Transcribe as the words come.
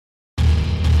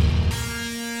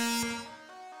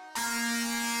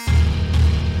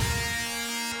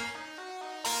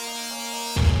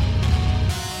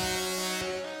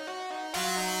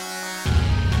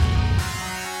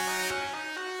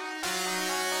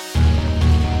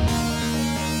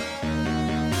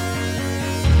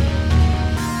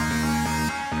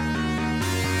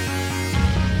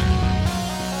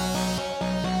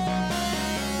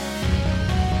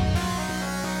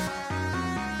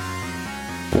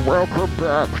Welcome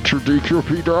back to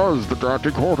DQP Does, the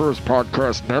Galactic Quarters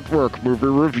Podcast Network movie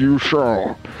review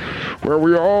show, where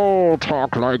we all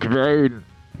talk like Bane.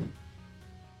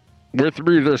 With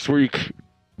me this week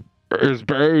is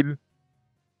Bane.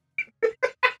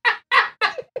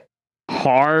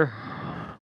 Hi.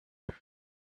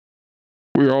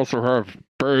 We also have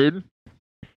Bane.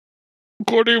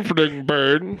 Good evening,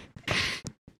 Bane.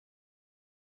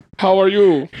 How are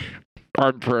you?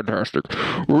 I'm fantastic.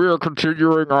 We are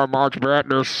continuing our March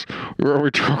Madness, where we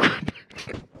talk...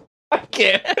 I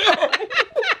can't.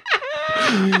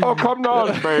 Oh, come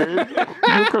on, Bane.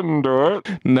 You can do it.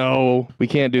 No, we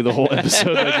can't do the whole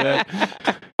episode like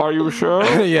that. Are you sure?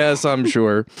 Yes, I'm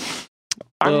sure.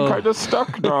 I'm kind of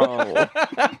stuck now.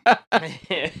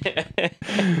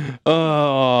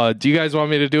 Oh, do you guys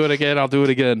want me to do it again? I'll do it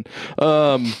again.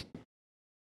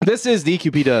 This is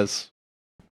DQP Does.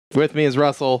 With me is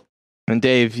Russell and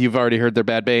Dave. You've already heard their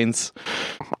bad Banes.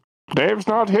 Dave's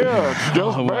not here. It's just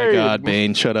Oh Bane. my God,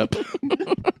 Bane, shut up.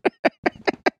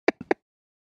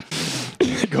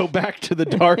 Go back to the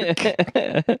dark.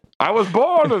 I was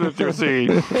born in it, you see.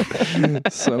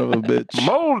 Son of a bitch.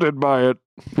 Molded by it.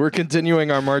 We're continuing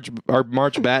our March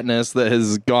Madness that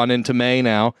has gone into May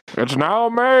now. It's now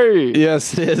May.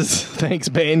 Yes, it is. Thanks,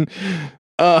 Bane.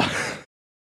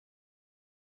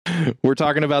 We're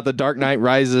talking about The Dark Knight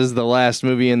Rises, the last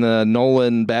movie in the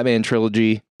Nolan Batman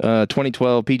trilogy.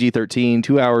 2012, PG-13,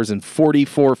 2 hours and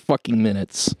 44 fucking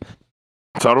minutes.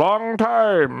 It's a long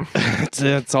time.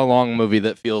 It's a long movie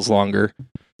that feels longer.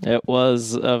 It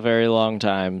was a very long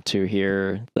time to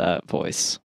hear that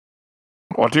voice.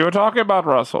 What are you talking about,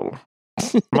 Russell?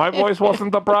 My voice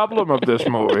wasn't the problem of this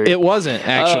movie. It wasn't,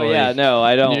 actually. Oh yeah, no,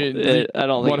 I don't. I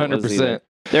don't think 100%. it was either.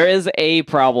 There is a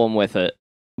problem with it,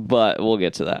 but we'll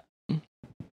get to that.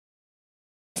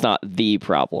 It's not the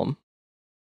problem.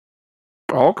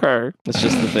 Okay. It's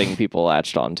just the thing people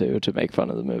latched onto to make fun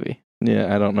of the movie.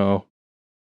 Yeah, I don't know.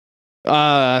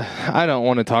 I don't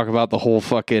want to talk about the whole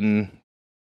fucking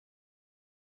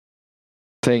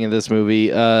thing in this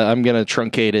movie. I'm going to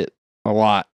truncate it a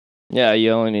lot. Yeah, you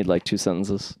only need like 2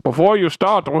 sentences. Before you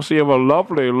start, I want to see you have a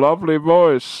lovely, lovely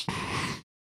voice.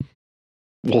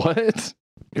 What?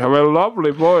 You have a lovely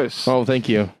voice. Oh, thank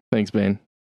you. Thanks, Bane.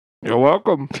 You're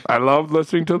welcome. I love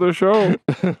listening to the show.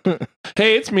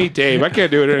 Hey, it's me, Dave. I can't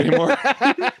do it anymore.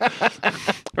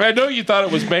 I know you thought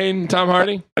it was Bane, Tom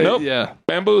Hardy. Nope. Yeah.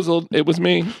 Bamboozled. It was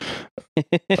me.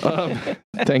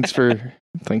 Thanks for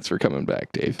coming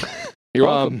back, Dave. You're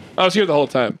welcome. I was here the whole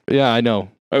time. Yeah, I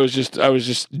know. I was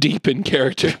just deep in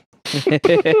character.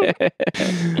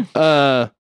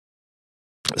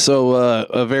 So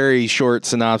a very short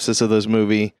synopsis of this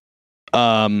movie.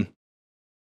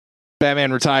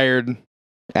 Batman retired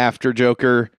after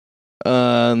Joker.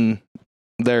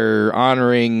 They're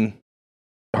honoring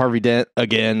Harvey Dent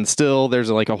again. Still,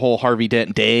 there's like a whole Harvey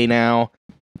Dent Day now.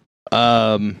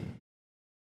 And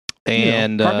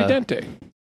Harvey Dent Day.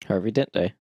 Harvey Dent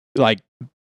Day. Like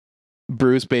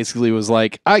Bruce basically was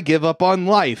like, I give up on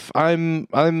life. I'm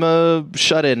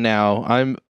shut in now.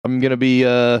 I'm gonna be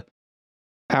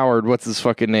Howard. What's his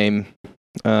fucking name?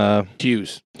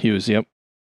 Hughes. Yep.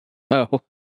 Oh.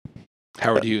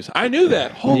 Howard Hughes. I knew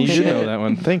that. You Holy should shit. know that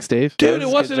one. Thanks, Dave. Dude, That it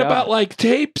was a wasn't good job. about like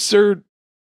tapes or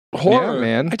horror. Yeah,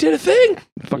 man. I did a thing.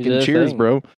 Fucking did a cheers, thing.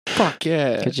 bro. Fuck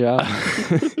yeah. Good job.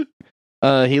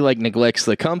 He like neglects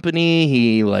the company.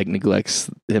 He like neglects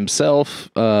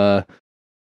himself.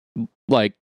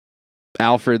 Like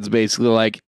Alfred's basically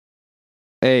like,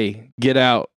 hey, get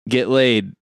out, get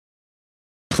laid.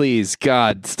 Please,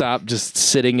 God, stop just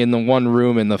sitting in the one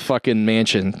room in the fucking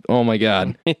mansion. Oh my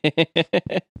God.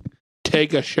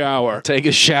 Take a shower. Take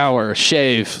a shower,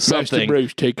 shave, Master something.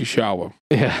 Bruce, take a shower.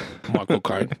 Yeah. Michael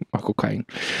Caine. Michael Caine.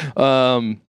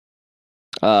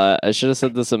 I should have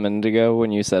said this a minute ago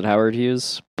when you said Howard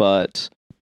Hughes, but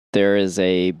there is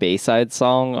a Bayside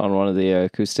song on one of the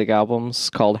acoustic albums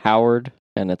called Howard,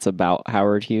 and it's about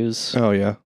Howard Hughes. Oh,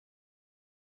 yeah.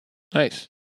 Nice.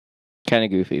 Kind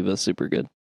of goofy, but super good.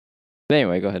 But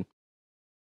anyway, go ahead.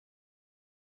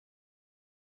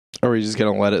 Are we just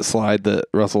going to let it slide that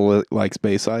Russell likes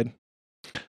Bayside?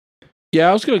 Yeah,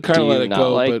 I was going to kind Do of you let it not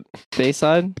go, like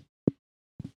Bayside?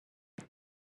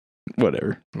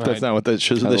 Whatever. That's I- not what this I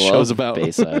show's love about.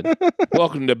 Bayside. but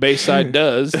welcome to Bayside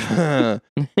Does.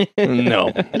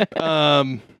 No.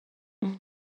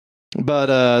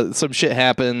 But some shit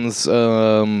happens.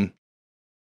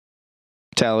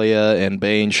 Talia and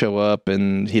Bane show up,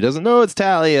 and he doesn't know it's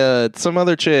Talia. It's some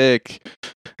other chick,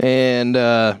 and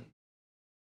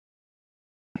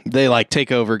they like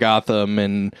take over Gotham,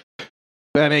 and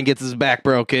Batman gets his back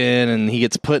broken and he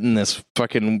gets put in this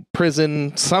fucking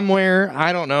prison somewhere.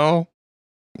 I don't know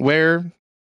where.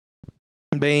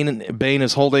 Bane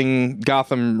is holding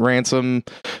Gotham ransom,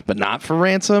 but not for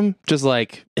ransom. Just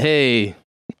like, hey,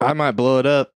 I might blow it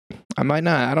up. I might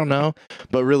not. I don't know.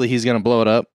 But really, he's gonna blow it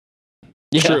up.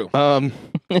 Yeah. True.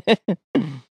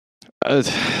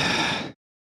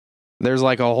 There's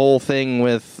like a whole thing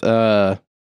with Catwoman.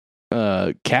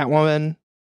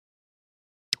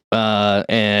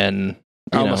 And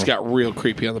I almost got real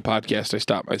creepy on the podcast. I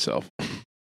stopped myself.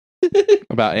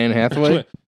 about Anne Hathaway.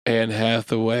 Anne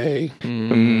Hathaway.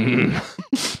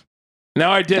 Mm.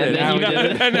 Now I did it. And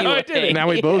then Now I did it. Now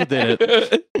we both did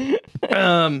it.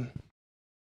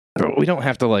 We don't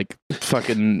have to like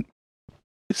fucking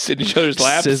Sit in each other's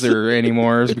laps. scissor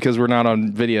anymore because we're not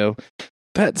on video.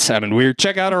 That sounded weird.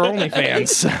 Check out our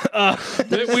OnlyFans.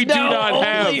 We do not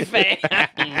have.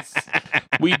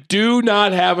 OnlyFans. We do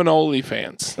not have an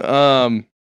OnlyFans.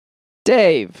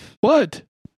 Dave. What?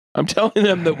 I'm telling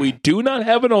them that we do not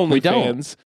have an We don't.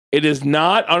 OnlyFans. It is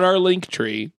not on our link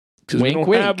tree because we Wink, don't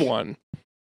wink. have one.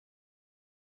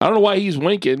 I don't know why he's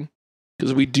winking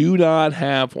because we do not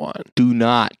have one. Do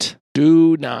not.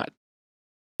 Do not.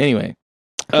 Anyway.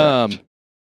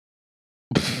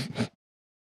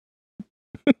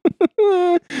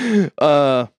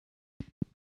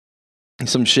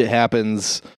 Some shit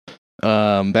happens.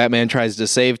 Batman tries to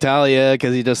save Talia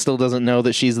because he just still doesn't know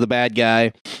that she's the bad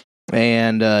guy.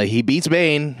 And he beats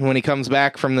Bane when he comes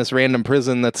back from this random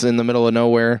prison that's in the middle of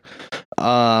nowhere.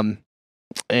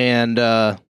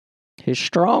 He's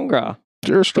stronger.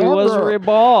 You're He was It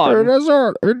reborn.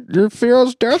 isn't. It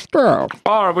feels death now.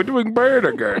 Oh, we're doing bad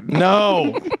again.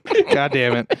 No. God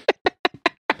damn it.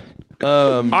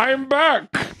 I'm back.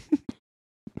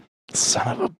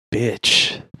 Son of a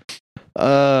bitch.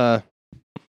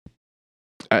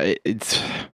 It's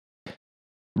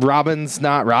Robin's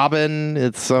not Robin.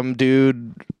 It's some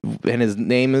dude, and his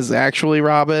name is actually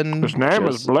Robin. His name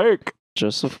is Blake.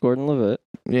 Joseph Gordon-Levitt.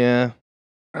 Yeah.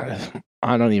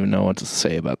 I don't even know what to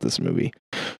say about this movie.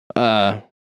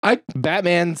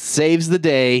 Batman saves the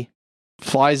day,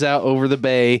 flies out over the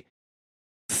bay.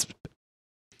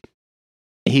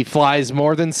 He flies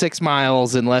more than 6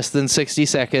 miles in less than 60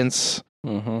 seconds.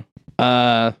 Mm-hmm.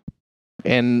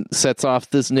 And sets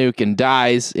off this nuke and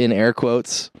dies in air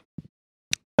quotes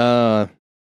to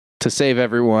save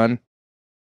everyone.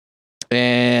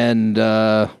 And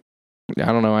I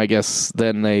don't know, I guess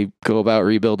then they go about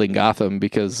rebuilding Gotham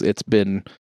because it's been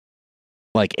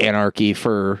like anarchy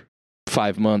for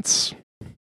 5 months.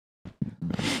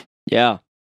 Yeah,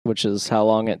 which is how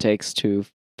long it takes to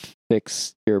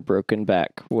fix your broken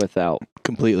back without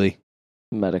Completely.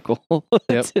 medical Yep.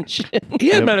 attention. He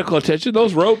had Yep. medical attention.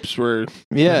 Those ropes were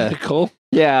Yeah. medical.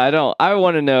 Yeah, I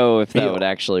want to know if that Yeah. would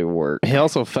actually work He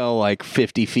also fell like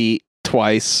 50 feet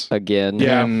twice. again.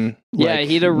 Yeah. And, Yeah, like,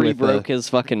 he'd have with re-broke his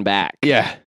fucking back.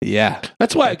 Yeah. Yeah.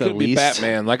 That's why At it the couldn't be least.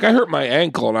 Batman. Like I hurt my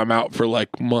ankle and I'm out for like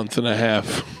a month and a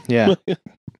half. Yeah.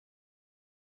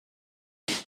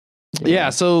 Yeah,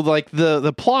 so like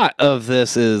the plot of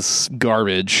this is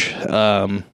garbage.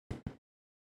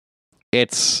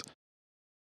 It's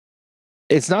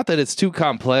not that it's too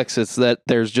complex, it's that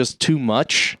there's just too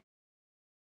much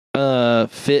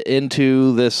fit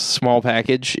into this small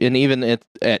package, and even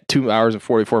at 2 hours and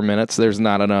 44 minutes there's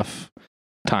not enough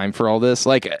time for all this.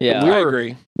 Like Yeah. I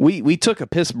agree. we took a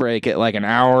piss break at like an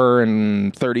hour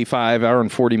and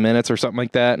 40 minutes or something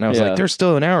like that, and I was Yeah. like, there's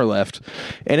still an hour left,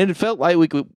 and it felt like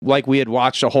we had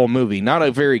watched a whole movie, not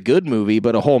a very good movie,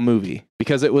 but a whole movie,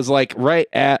 because it was like right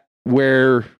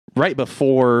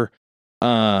before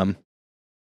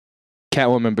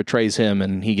Catwoman betrays him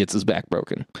and he gets his back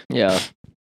broken, Yeah.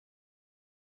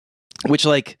 which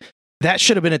like that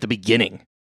should have been at the beginning.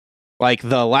 Like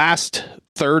the last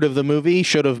third of the movie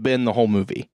should have been the whole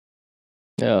movie,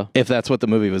 Yeah. if that's what the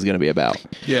movie was going to be about.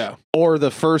 Yeah. Or the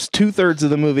first 2/3 of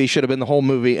the movie should have been the whole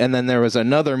movie, and then there was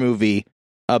another movie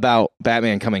about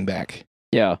Batman coming back.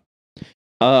 Yeah.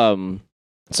 So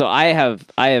I have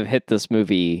hit this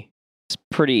movie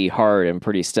pretty hard and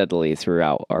pretty steadily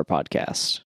throughout our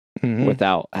podcast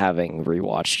without having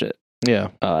rewatched it. Yeah.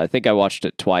 I think I watched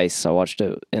it twice. I watched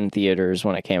it in theaters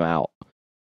when it came out.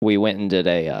 We went and did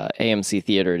AMC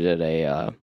Theater did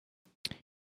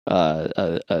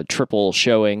a triple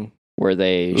showing where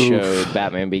they showed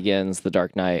Batman Begins, The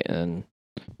Dark Knight, and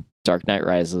Dark Knight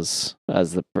Rises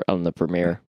as on the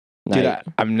premiere night.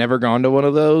 Dude, I've never gone to one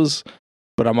of those,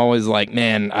 but I'm always like,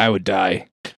 man, I would die.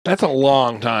 That's a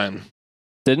long time.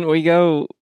 Didn't we go?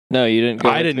 No, you didn't go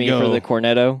I with didn't me go. for the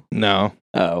Cornetto? No.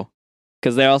 Oh.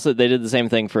 Because they did the same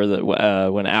thing for the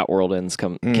when At World Ends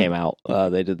came out.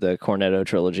 They did the Cornetto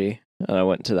trilogy, and I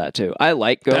went to that too. I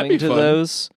like That'd going be to fun.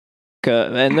 those.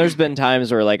 And there's been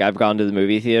times where like I've gone to the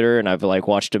movie theater and I've like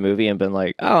watched a movie and been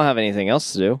like, I don't have anything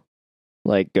else to do.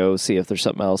 Like go see if there's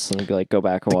something else and like go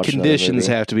back and The watch. another conditions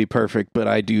movie. have to be perfect, but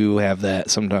I do have that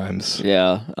sometimes.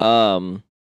 Yeah.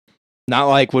 Not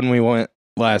like when we went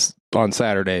last on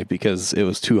Saturday because it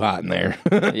was too hot in there.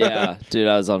 Yeah, dude,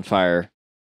 I was on fire.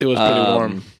 It was pretty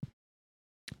warm.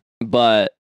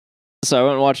 But so I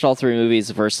went and watched all 3 movies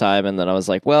the first time, and then I was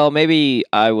like, well, maybe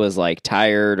I was like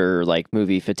tired or like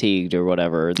movie fatigued or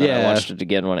whatever. Then I Yeah. watched it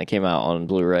again when it came out on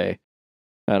Blu-ray,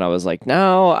 and I was like,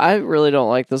 no, I really don't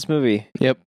like this movie.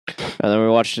 Yep. And then we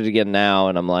watched it again now,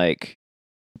 and I'm like,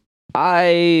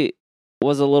 I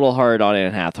was a little hard on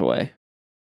Anne Hathaway.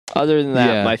 Other than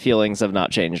that, Yeah. my feelings have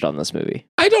not changed on this movie.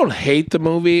 I don't hate the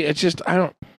movie. It's just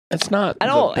It's not. I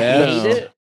don't the best. hate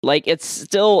it. Like, it's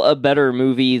still a better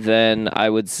movie than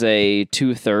I would say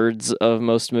 2/3 of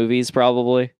most movies,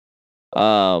 probably.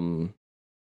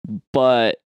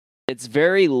 But it's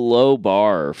very low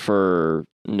bar for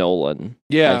Nolan.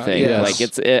 Yeah, I think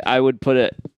yes. like I would put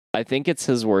it. I think it's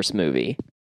his worst movie.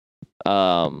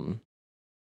 Of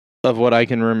what I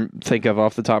can think of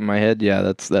off the top of my head, yeah,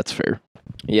 that's fair.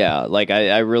 Yeah, like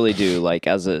I really do. Like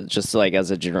as a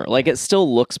general, like it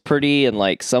still looks pretty, and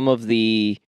like some of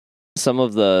the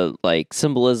like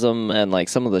symbolism and like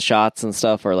some of the shots and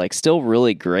stuff are like still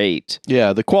really great.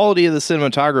 Yeah, the quality of the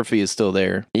cinematography is still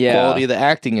there. Yeah. Quality of the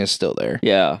acting is still there.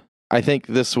 Yeah, I think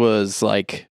this was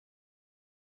like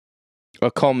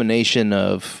a culmination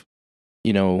of,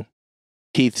 you know,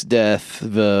 Keith's death,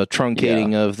 the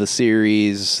truncating of the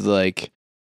series, like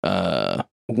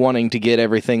wanting to get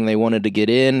everything they wanted to get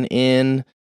in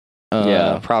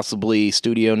possibly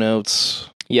studio notes.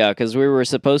 yeah, because we were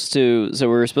supposed to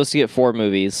get 4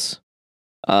 movies,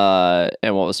 and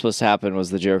what was supposed to happen was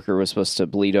the Joker was supposed to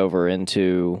bleed over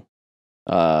into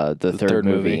the third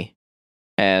movie.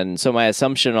 And so my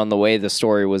assumption on the way the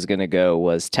story was going to go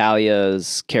was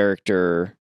Talia's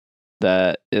character,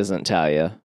 that isn't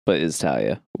Talia, but is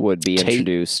Talia, would be Tate,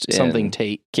 introduced something in,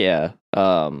 Tate. yeah,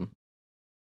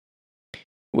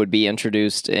 would be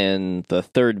introduced in the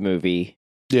third movie,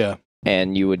 Yeah.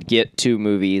 and you would get 2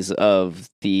 movies of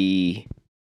the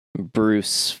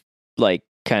Bruce like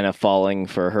kind of falling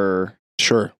for her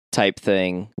Sure. type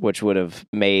thing, which would have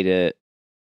made it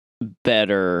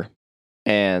better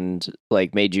and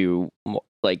like made you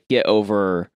like get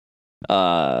over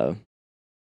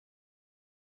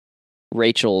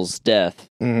Rachel's death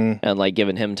Mm-hmm. and like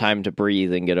giving him time to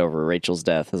breathe and get over Rachel's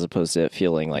death, as opposed to it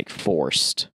feeling like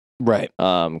forced. Right.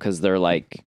 Because they're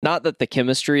like, not that the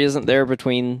chemistry isn't there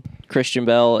between Christian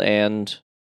Bell and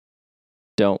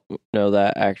don't know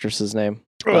that actress's name.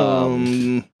 I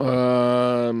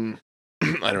don't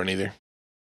either.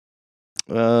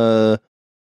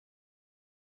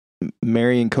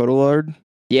 Marion Cotillard,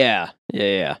 Yeah.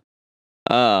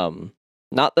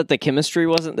 Not that the chemistry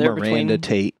wasn't there Miranda between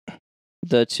Tate.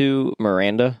 the 2.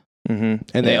 Miranda. Mm-hmm.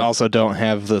 And they Yeah. also don't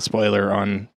have the spoiler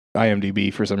on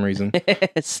IMDb for some reason.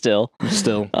 Still.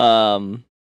 Still.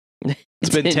 It's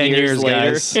been 10 years,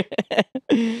 guys.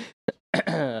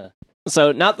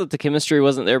 So not that the chemistry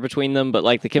wasn't there between them, but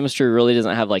like the chemistry really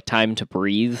doesn't have like time to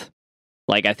breathe.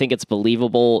 Like I think it's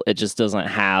believable. It just doesn't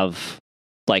have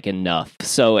like enough.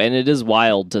 So, and it is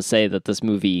wild to say that this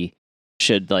movie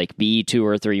should like be 2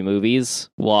 or 3 movies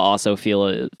while also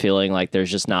feeling like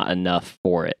there's just not enough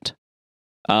for it.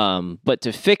 But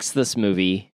to fix this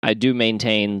movie, I do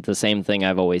maintain the same thing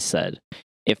I've always said.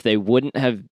 If they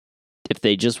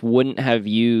just wouldn't have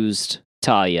used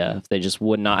Talia, if they just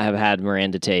would not have had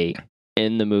Miranda Tate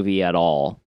in the movie at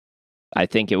all, I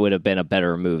think it would have been a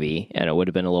better movie and it would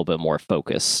have been a little bit more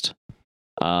focused.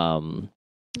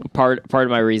 Part of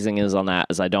my reasoning is on that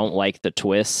is I don't like the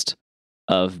twist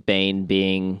of Bane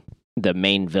being the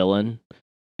main villain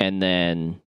and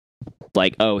then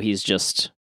like, oh, he's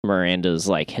just Miranda's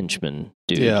like henchman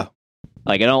dude. Yeah.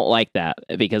 Like I don't like that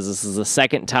because this is the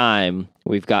second time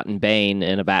we've gotten Bane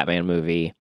in a Batman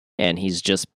movie and he's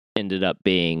just ended up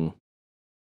being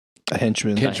A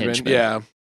henchman. henchman. Yeah.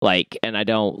 like, and I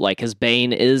don't like his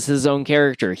Bane is his own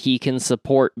character. He can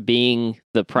support being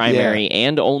the primary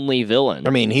and only villain.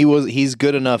 I mean, he's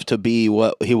good enough to be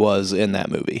what he was in that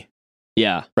movie.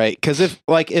 Yeah. Right? Because if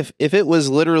it was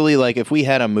literally like if we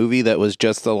had a movie that was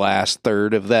just the last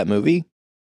third of that movie,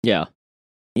 Yeah.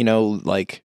 you know,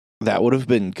 like that would have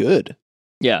been good.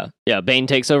 Yeah. Yeah. Bane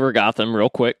takes over Gotham real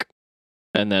quick.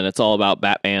 And then it's all about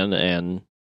Batman and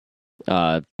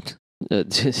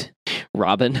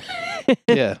Robin.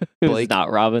 Yeah, who's Blake.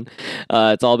 not Robin.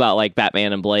 It's all about like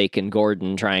Batman and Blake and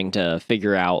Gordon trying to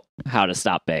figure out how to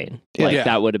stop Bane. Yeah. Like Yeah.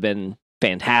 that would have been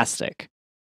fantastic.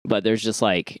 But there's just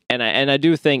like, and I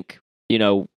do think, you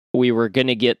know, we were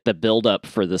gonna get the build up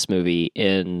for this movie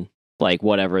in like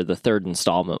whatever the third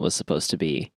installment was supposed to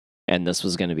be, and this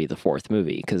was going to be the fourth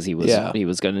movie because he was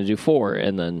going to do 4,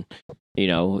 and then you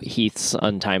know Heath's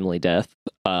untimely death.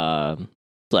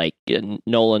 Like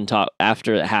Nolan talked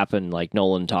after it happened. Like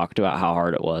Nolan talked about how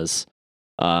hard it was,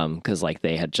 because like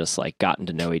they had just like gotten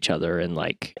to know each other, and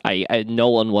like I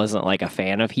Nolan wasn't like a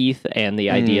fan of Heath and the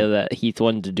idea that Heath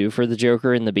wanted to do for the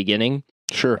Joker in the beginning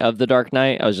Sure. of The Dark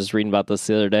Knight. I was just reading about this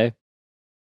the other day,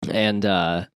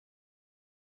 and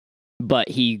but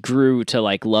he grew to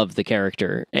like love the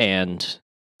character and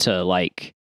to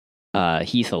like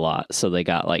Heath a lot, so they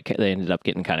ended up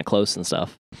getting kind of close and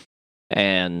stuff.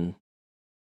 And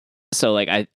so like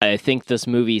I think this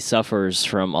movie suffers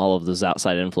from all of those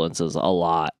outside influences a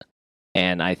lot,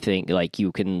 and I think like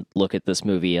you can look at this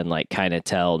movie and like kind of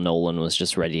tell Nolan was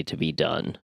just ready to be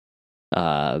done,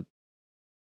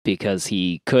 because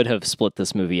he could have split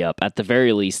this movie up at the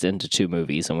very least into 2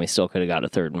 movies, and we still could have got a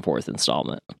third and fourth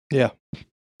installment. Yeah.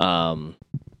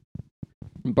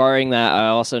 Barring that, I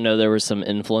also know there was some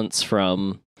influence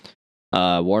from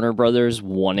Warner Brothers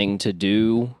wanting to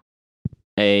do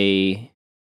a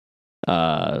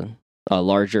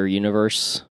larger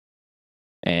universe,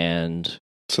 and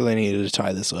So they needed to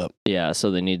tie this up. yeah, so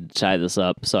they needed to tie this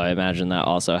up. So I imagine that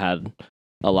also had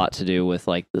a lot to do with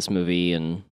like this movie,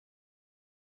 and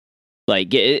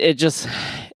like it just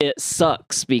it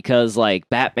sucks because like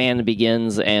Batman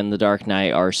Begins and The Dark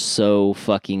Knight are so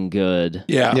fucking good.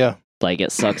 Yeah. Yeah. Like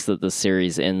it sucks that the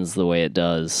series ends the way it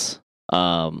does.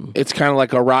 It's kind of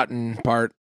like a rotten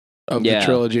part of the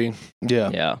trilogy. Yeah.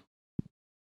 Yeah.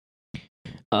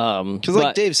 Because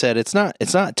like Dave said, it's not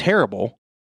terrible,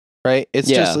 right? It's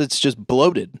just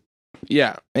bloated.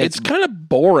 Yeah. It's kind of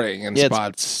boring in Yeah,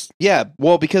 spots. Yeah.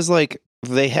 Well, because like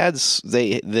they had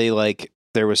they like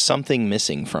there was something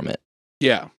missing from it,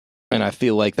 Yeah. and I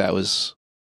feel like that was,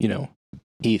 you know,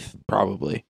 Heath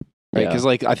probably. Right, Yeah. because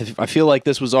like I feel like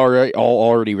this was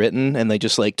already written, and they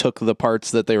just like took the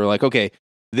parts that they were like, okay,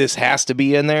 this has to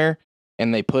be in there,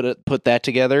 and they put that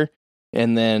together,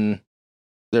 and then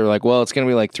they're like, well, it's gonna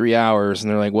be like 3 hours, and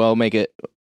they're like, well, make it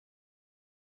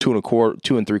 2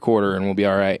 3/4, and we'll be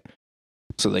all right.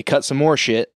 So they cut some more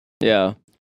shit, Yeah.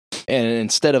 and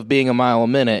instead of being a mile a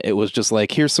minute, it was just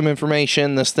like, here's some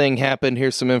information, this thing happened,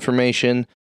 here's some information,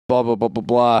 blah blah blah blah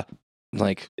blah.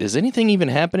 Like, is anything even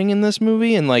happening in this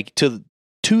movie? And like, to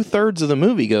 2/3 of the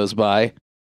movie goes by,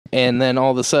 and then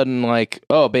all of a sudden, like,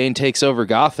 oh, Bane takes over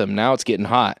Gotham. Now it's getting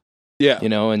hot, Yeah. you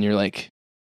know. And you're like,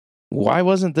 why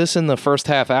wasn't this in the first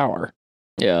half hour?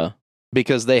 Yeah.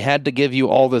 Because they had to give you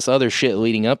all this other shit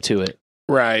leading up to it,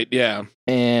 Right. Yeah.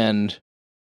 and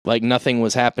like nothing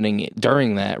was happening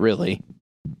during that. Really,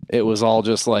 it was all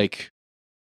just like,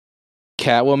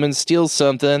 Catwoman steals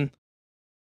something,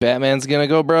 Batman's gonna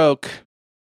go broke.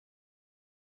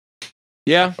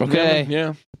 Yeah. Okay.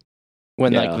 Yeah.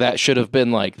 When Yeah. like that should have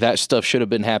been like that stuff should have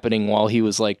been happening while he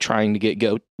was like trying to get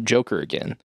Joker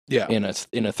again Yeah. in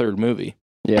a third movie.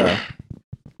 Yeah.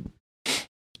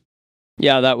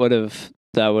 Yeah, that would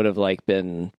have like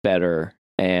been better,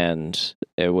 and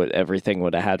everything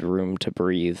would have had room to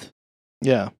breathe,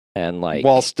 Yeah, and like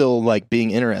while still like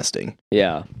being interesting.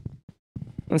 yeah.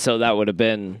 And so that would have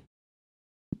been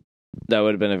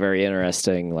a very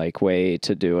interesting like way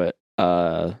to do it.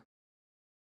 I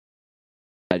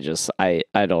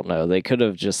don't know. They could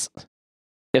have just,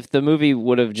 if the movie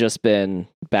would have just been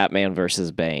Batman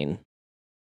versus Bane,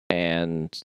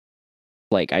 and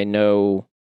like I know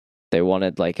they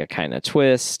wanted like a kind of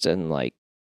twist and like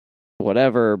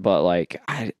whatever, but like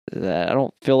I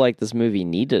don't feel like this movie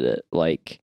needed it.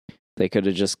 Like they could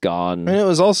have just gone. And it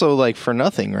was also like for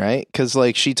nothing, right? Because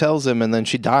like she tells him and then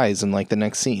she dies in like the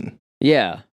next scene.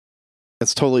 Yeah.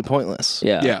 It's totally pointless.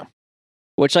 Yeah. Yeah.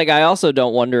 Which, like, I also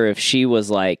don't wonder if she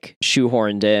was, like,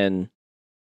 shoehorned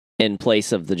in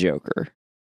place of the Joker.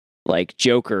 Like,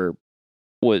 Joker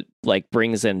would, like,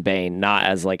 brings in Bane, not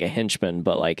as, like, a henchman,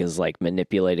 but, like, is, like,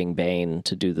 manipulating Bane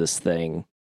to do this thing.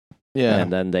 Yeah.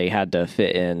 And then they had to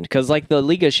fit in. Because, like, the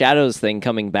League of Shadows thing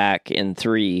coming back in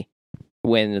 3,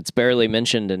 when it's barely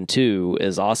mentioned in 2,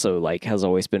 is also, like, has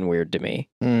always been weird to me.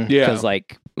 Mm. Yeah. Because,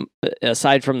 like,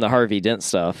 aside from the Harvey Dent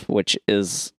stuff, which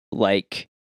is, like...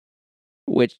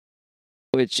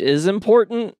 Which is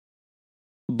important,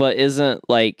 but isn't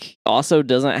like also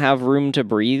doesn't have room to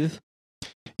breathe.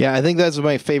 Yeah, I think that's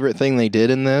my favorite thing they did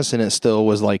in this, and it still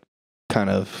was like kind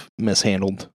of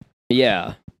mishandled.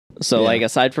 Yeah. So Yeah. like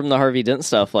aside from the Harvey Dent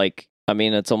stuff, like I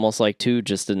mean, it's almost like 2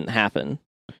 just didn't happen.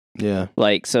 Yeah.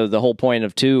 Like, so the whole point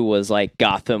of 2 was like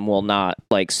Gotham will not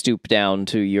like stoop down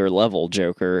to your level,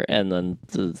 Joker, and then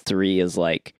the 3 is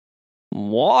like,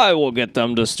 well, I will get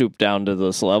them to stoop down to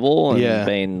this level, and Yeah.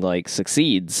 Bane like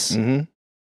succeeds. Mm-hmm.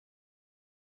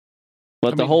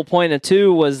 But I the mean- whole point of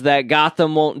 2 was that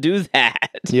Gotham won't do that.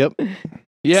 Yep.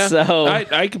 Yeah, So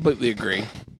I completely agree.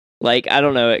 like, I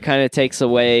don't know, it kind of takes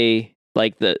away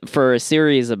like for a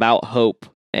series about hope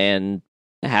and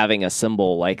having a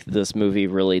symbol, like this movie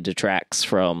really detracts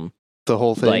from The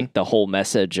whole thing. like the whole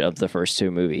message of the first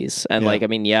 2 movies. And Yeah. like, I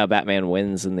mean, yeah, Batman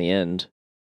wins in the end,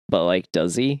 but like,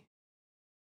 does he?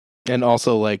 And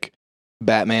also, like,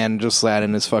 Batman just sat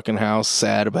in his fucking house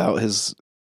sad about his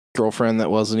girlfriend that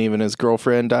wasn't even his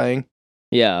girlfriend dying.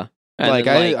 Yeah. And Like,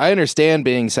 then, I understand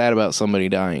being sad about somebody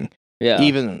dying. yeah.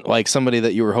 Even, like, somebody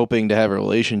that you were hoping to have a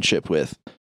relationship with.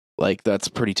 Like, that's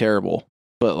pretty terrible.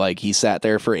 But, like, he sat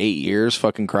there for 8 years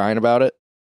fucking crying about it.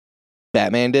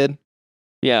 Batman did?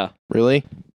 Yeah. Really?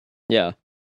 Yeah.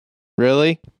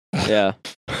 Really? Yeah.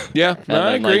 Yeah, And no,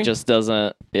 I then agree. like just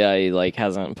doesn't, yeah, he like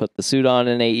hasn't put the suit on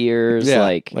in 8 years. Yeah.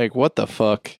 Like, Like, what the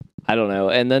fuck? I don't know.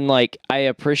 And then like I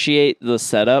appreciate the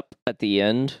setup at the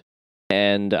end.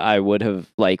 And I would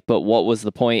have like, but what was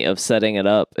the point of setting it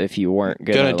up if you weren't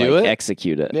gonna do like, it?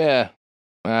 execute it? Yeah.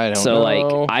 I don't So know.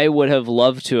 like I would have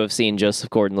loved to have seen Joseph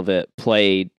Gordon-Levitt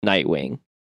play Nightwing.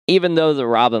 Even though the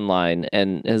Robin line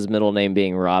and his middle name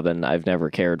being Robin, I've never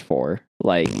cared for.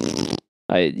 Like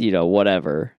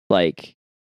whatever. Like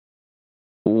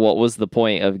what was the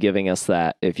point of giving us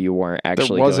that if you weren't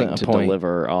actually wasn't going a to point.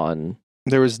 deliver on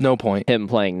There was no point. him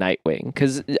playing Nightwing?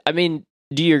 Cuz I mean,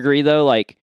 do you agree though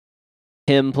like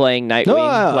him playing Nightwing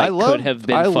I love- could have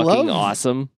been I fucking love-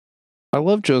 awesome? I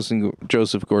love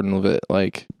Joseph Gordon-Levitt.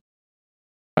 Like,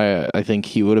 I think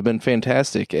he would have been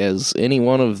fantastic as any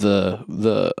one of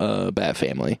the Bat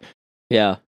family.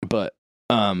 Yeah. But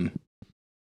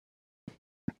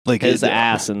like His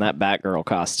ass in that Batgirl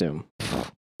costume.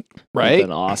 right?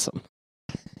 Been awesome.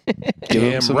 Give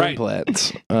him Damn some right.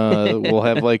 implants. We'll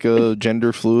have like a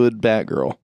gender fluid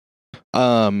Batgirl.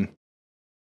 But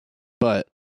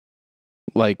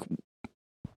like,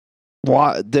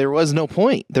 why? There was no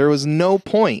point. There was no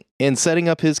point in setting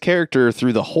up his character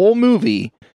through the whole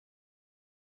movie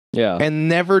Yeah. and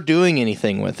never doing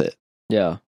anything with it.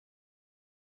 Yeah.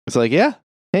 It's like, yeah,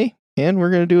 hey, and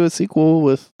we're gonna do a sequel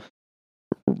with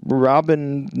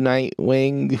Robin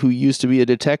Nightwing, who used to be a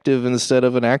detective instead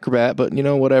of an acrobat, but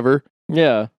whatever.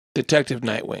 Yeah. Detective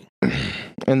Nightwing.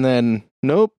 And then,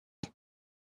 nope.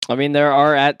 I mean, there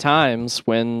are at times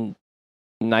when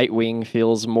Nightwing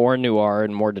feels more noir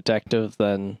and more detective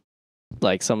than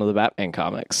like some of the Batman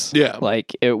comics. Yeah.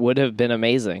 Like it would have been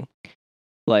amazing.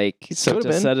 Like so Could've to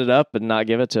been. set it up and not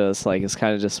give it to us, like, is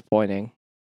kind of disappointing.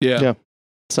 Yeah. Yeah.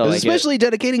 So like, Especially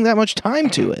dedicating that much time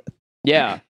to it.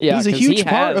 yeah, He's a 'cause huge he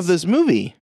part of has- this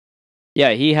movie.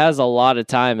 Yeah, he has a lot of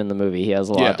time in the movie. He has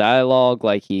a lot Yeah. of dialogue.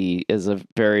 Like he is a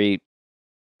very.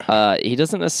 He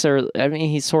doesn't necessarily. I mean,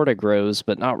 he sort of grows,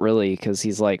 but not really, because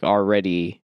he's like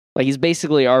already. Like he's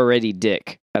basically already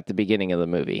Dick at the beginning of the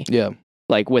movie. Yeah.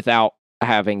 Like without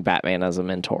having Batman as a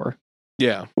mentor,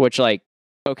 Yeah. which like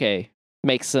okay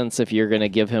makes sense if you're gonna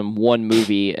give him one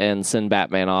movie and send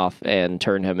Batman off and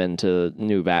turn him into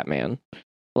new Batman.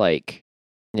 Like,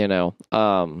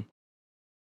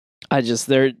 I just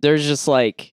there's just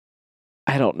like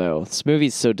I don't know. This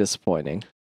movie's so disappointing.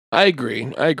 I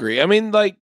agree. I mean,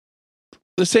 like,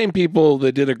 the same people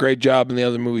that did a great job in the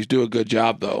other movies do a good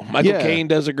job, though. Michael Yeah. Caine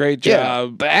does a great Yeah.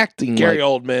 job. The acting. Gary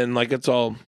like, Oldman, like, it's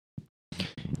all.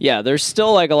 Yeah, there's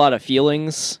still like a lot of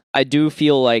feelings. I do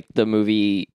feel like the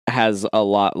movie has a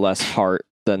lot less heart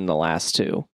than the last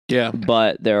two. Yeah.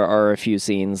 But there are a few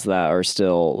scenes that are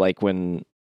still like when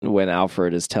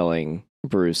Alfred is telling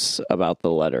Bruce about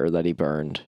the letter that he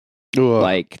burned. ugh,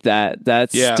 Like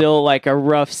that's Yeah. still like a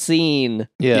rough scene.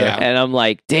 yeah. Yeah. And I'm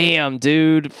like, damn,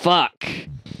 dude, fuck.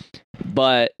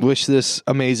 But Wish this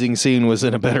amazing scene was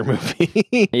in a better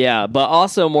movie. yeah, but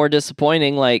also more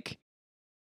disappointing, like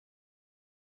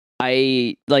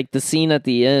I like the scene at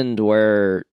the end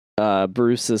where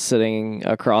Bruce is sitting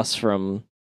across from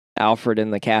Alfred in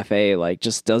the cafe, like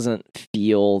just doesn't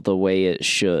feel the way it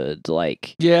should.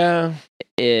 Like Yeah.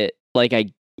 it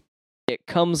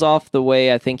comes off the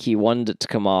way I think he wanted it to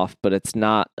come off, but it's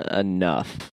not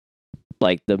enough.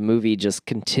 Like the movie just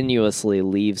continuously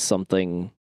leaves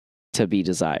something to be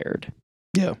desired.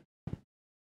 Yeah.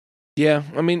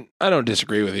 I mean, I don't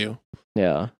disagree with you.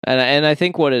 Yeah. And I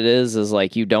think what it is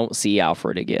like you don't see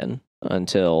Alfred again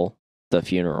until the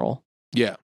funeral.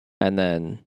 Yeah. And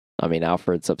then I mean,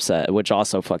 Alfred's upset, which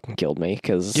also fucking killed me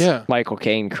because Yeah. Michael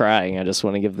Caine crying. I just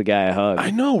want to give the guy a hug.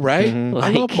 I know, right? Mhm. I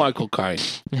love Like- Michael Caine.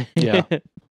 Yeah.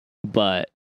 But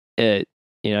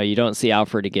you don't see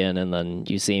Alfred again, and then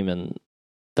you see him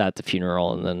at the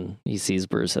funeral, and then he sees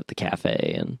Bruce at the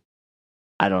cafe, and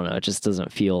I don't know, it just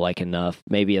doesn't feel like enough.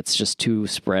 Maybe it's just too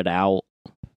spread out.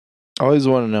 I always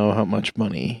want to know how much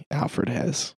money Alfred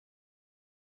has.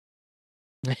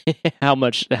 How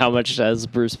much has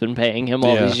Bruce been paying him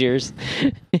all Yeah. these years?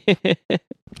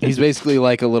 He's basically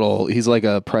like he's like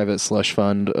a private slush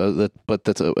fund,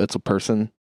 it's a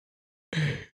person.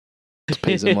 Just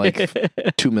pays him like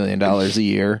 $2 million a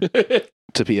year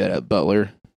to be a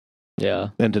butler yeah,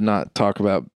 and to not talk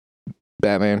about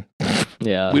Batman.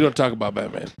 yeah. We don't talk about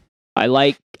Batman. I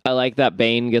like that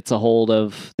Bane gets a hold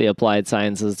of the Applied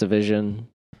Sciences division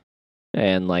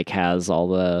and like has all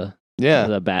the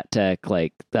bat tech,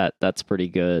 like that's pretty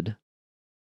good.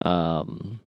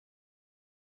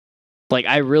 Like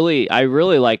I really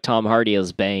like Tom Hardy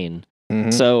as Bane.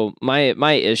 Mhm. So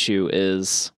my issue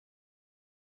is,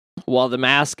 while the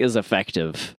mask is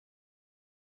effective,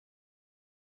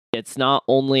 it's not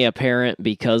only apparent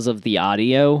because of the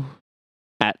audio.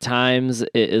 At times, it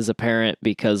is apparent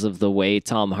because of the way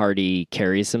Tom Hardy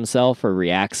carries himself or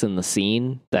reacts in the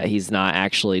scene, that he's not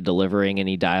actually delivering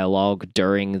any dialogue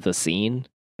during the scene.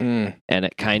 Mm. And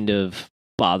it kind of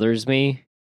bothers me.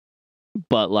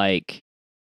 But, like,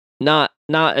 not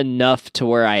enough to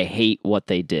where I hate what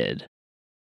they did.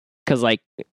 Because, like,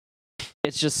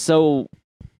 it's just so...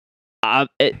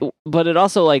 but it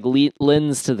also, like,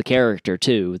 lends to the character,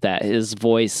 too, that his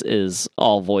voice is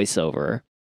all voiceover.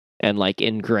 And like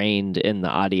ingrained in the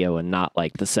audio and not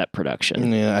like the set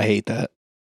production. Yeah, I hate that.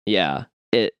 Yeah.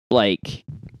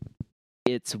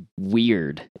 It's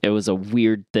weird. It was a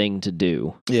weird thing to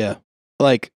do. Yeah.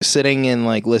 Like sitting and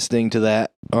like listening to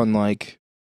that on like,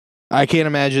 I can't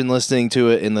imagine listening to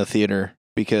it in the theater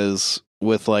because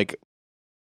with like,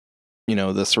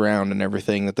 the surround and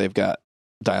everything that they've got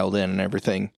dialed in and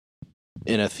everything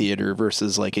in a theater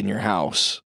versus like in your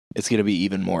house, it's going to be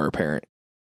even more apparent.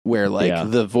 Where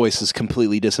like the voice is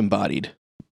completely disembodied.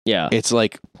 Yeah. It's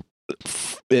like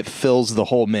it fills the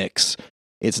whole mix.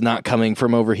 It's not coming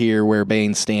from over here where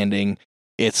Bane's standing.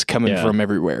 It's coming from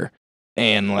everywhere.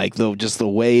 And like just the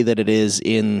way that it is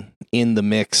in the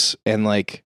mix, and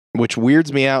like, which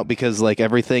weirds me out because like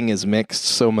everything is mixed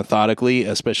so methodically,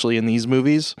 especially in these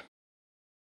movies.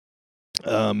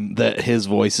 That his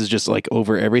voice is just like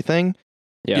over everything.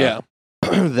 Yeah.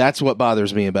 That's what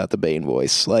bothers me about the Bane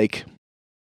voice. Like,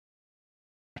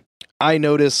 I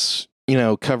notice,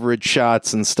 coverage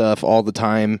shots and stuff all the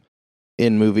time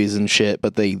in movies and shit,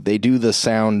 but they do the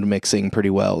sound mixing pretty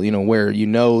well, where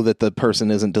that the person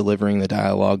isn't delivering the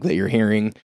dialogue that you're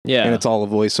hearing, and it's all a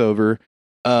voiceover.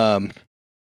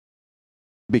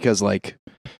 Because like,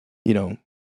 when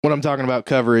I'm talking about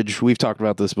coverage, we've talked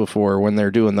about this before, when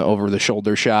they're doing the over the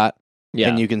shoulder shot,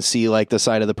 and you can see like the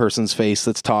side of the person's face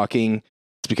that's talking.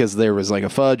 It's because there was like a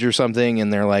fudge or something,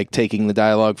 and they're like taking the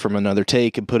dialogue from another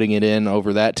take and putting it in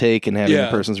over that take and having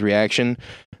the person's reaction.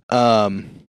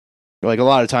 Like a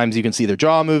lot of times you can see their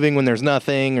jaw moving when there's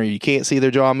nothing, or you can't see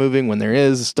their jaw moving when there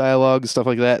is dialogue, stuff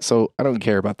like that. So I don't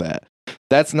care about that.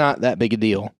 That's not that big a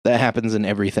deal. That happens in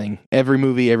everything. Every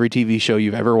movie, every TV show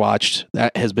you've ever watched,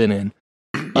 that has been in.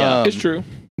 Yeah, it's true.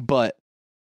 But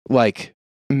like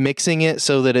mixing it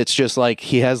so that it's just like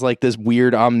he has like this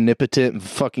weird omnipotent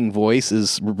fucking voice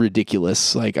is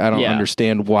ridiculous. Like I don't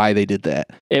understand why they did that.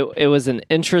 It was an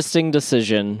interesting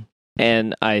decision,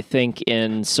 and I think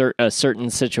in a certain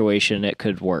situation it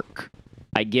could work.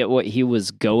 I get what he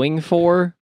was going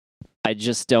for. I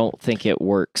just don't think it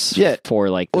works for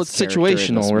like well, this it's character in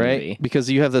this situational, right? movie. Because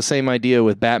you have the same idea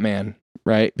with Batman,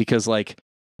 right? Because like,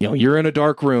 you're in a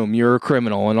dark room, you're a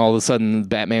criminal, and all of a sudden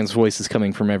Batman's voice is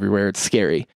coming from everywhere. It's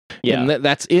scary. Yeah. And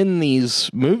that's in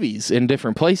these movies in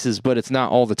different places, but it's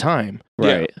not all the time.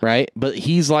 Right. Right? But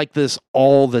he's like this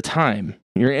all the time.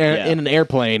 You're in an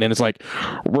airplane, and it's like,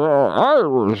 well, I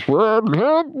was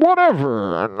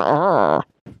whatever, and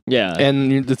Yeah.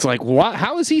 and it's like, what?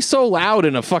 How is he so loud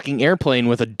in a fucking airplane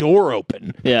with a door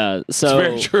open? Yeah, so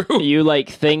very true. you like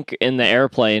think in the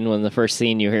airplane when the first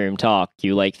scene you hear him talk,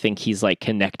 you like think he's like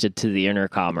connected to the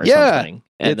intercom or something.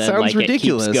 And it then sounds like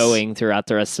ridiculous. it keeps going throughout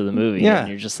the rest of the movie. Yeah. And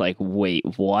you're just like, wait,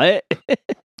 what?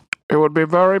 it would be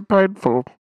very painful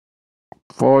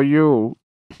for you.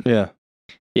 Yeah.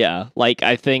 Yeah, like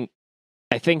I think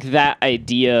that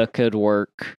idea could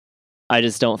work. I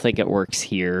just don't think it works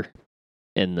here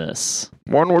in this.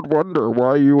 One would wonder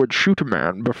why you would shoot a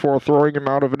man before throwing him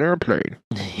out of an airplane.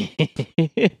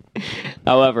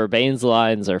 However, Bane's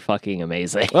lines are fucking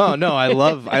amazing. Oh no, I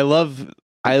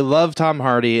love Tom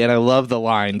Hardy and I love the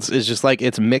lines. It's just like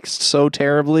it's mixed so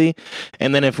terribly.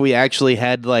 And then if we actually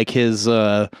had like his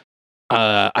I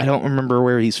don't remember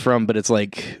where he's from, but it's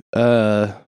like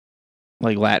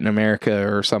Latin America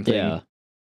or something.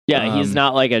 Yeah, he's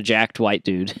not like a jacked white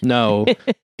dude. No.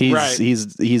 He's Right.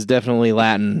 he's definitely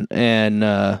Latin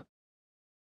and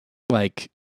like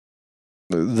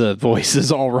the voice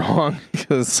is all wrong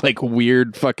because it's like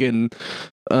weird fucking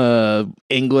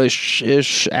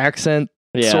English-ish accent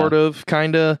sort of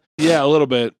kinda. Yeah, a little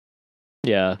bit.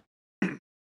 Yeah.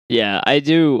 Yeah, I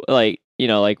do like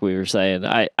we were saying,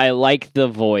 I like the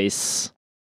voice.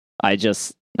 I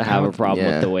just have a problem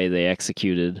with the way they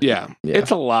executed. Yeah. Yeah.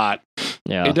 It's a lot.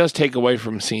 Yeah. It does take away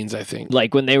from scenes, I think.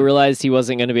 Like when they realized he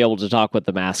wasn't going to be able to talk with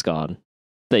the mask on,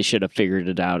 they should have figured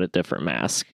it out a different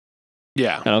mask.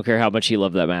 Yeah. I don't care how much he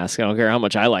loved that mask. I don't care how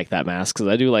much I like that mask because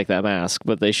I do like that mask,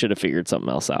 but they should have figured something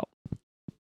else out.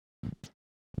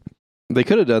 They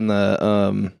could have done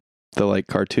the like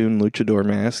cartoon luchador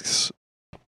masks,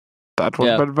 That would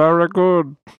have been very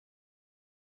good.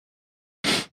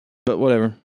 but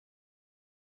whatever.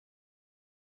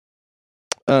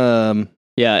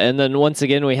 Yeah, and then once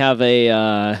again we have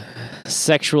a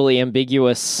sexually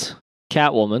ambiguous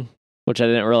Catwoman, which I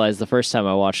didn't realize the first time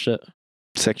I watched it.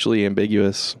 Sexually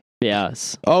ambiguous.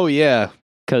 Yes, Oh yeah.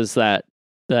 because that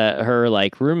her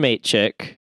like roommate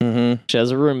chick, Mm-hmm. she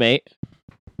has a roommate,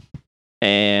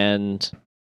 and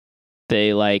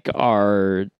they like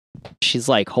are. She's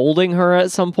like holding her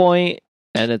at some point,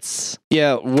 and it's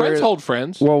Yeah. Friends hold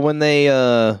friends. Well, when they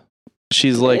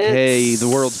she's like, "Hey, the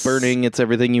world's burning. It's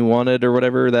everything you wanted," or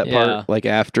whatever. That Yeah. part, like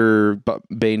after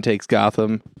Bane takes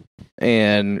Gotham,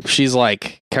 and she's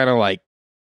like, kind of like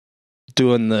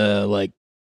doing the like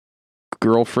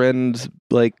girlfriend,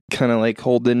 like kind of like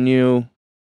holding you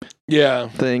Yeah.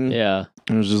 thing. yeah.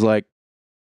 And it was just like,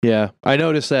 yeah, I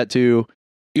noticed that too.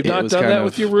 You've It not was done kind that of-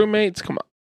 with your roommates? Come on.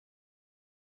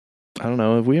 I don't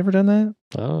know. Have we ever done that?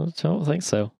 Oh, I don't think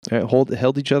so.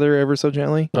 Held each other ever so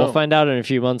gently? Oh. We'll find out in a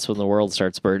few months when the world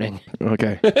starts burning.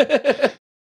 Okay. I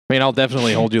mean, I'll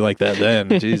definitely hold you like that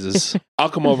then. Jesus. I'll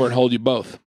come over and hold you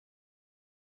both.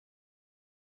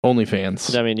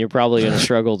 OnlyFans. I mean, you're probably going to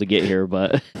struggle to get here,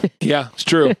 but Yeah, it's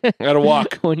true. I gotta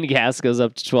walk. when gas goes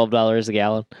up to $12 a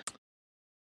gallon.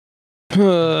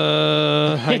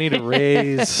 I need a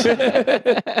raise.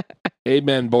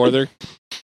 Amen, Borther.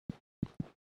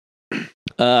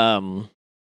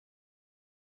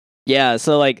 Yeah,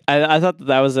 so like I thought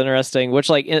that was interesting, which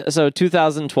like so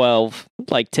 2012,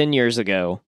 like 10 years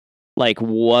ago, like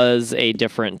was a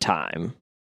different time.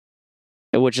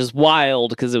 Which is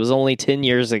wild because it was only 10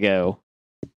 years ago.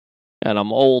 And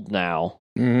I'm old now.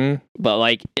 Mm-hmm. But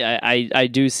like I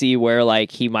do see where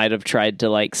like he might have tried to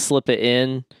like slip it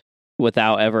in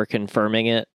without ever confirming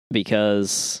it,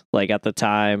 because like at the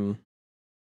time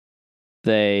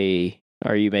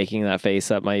are you making that face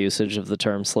at my usage of the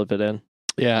term slip it in?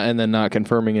 Yeah, and then not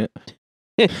confirming it.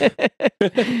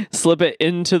 Slip it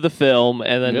into the film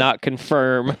and then Yep. not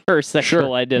confirm her sexual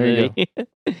Sure. identity.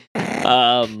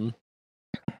 Because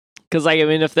like I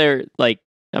mean, if they're like,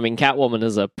 I mean, Catwoman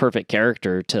is a perfect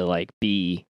character to like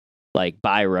be like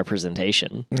by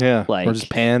representation Yeah. Like- or just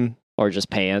pan. or just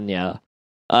Pan, yeah.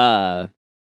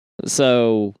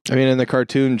 So I mean, in the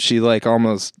cartoon, she like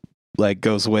almost like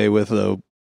goes away with a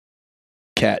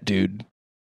cat dude.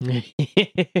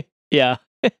 yeah,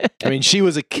 I mean, she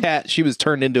was a cat. She was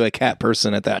turned into a cat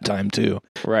person at that time too.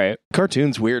 right.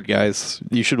 Cartoon's weird, guys.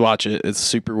 You should watch it. It's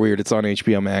super weird. It's on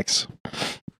HBO Max.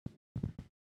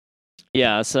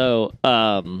 Yeah, so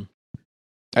I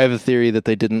have a theory that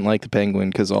they didn't like the Penguin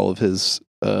because all of his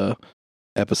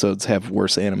episodes have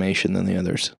worse animation than the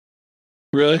others.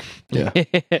 Really? Yeah.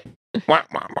 Wah,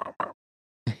 wah, wah, wah.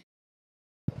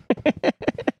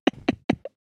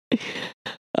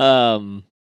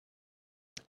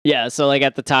 Yeah, so like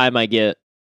at the time I get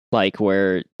like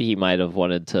where he might have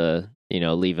wanted to,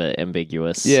 leave it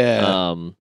ambiguous. Yeah.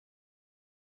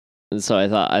 And so I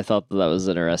thought that was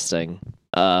interesting.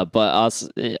 But also,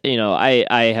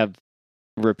 I have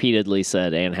repeatedly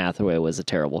said Anne Hathaway was a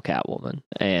terrible Catwoman,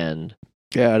 and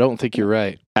Yeah, I don't think you're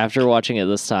right. after watching it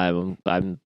this time, I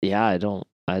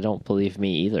don't believe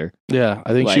me either. Yeah,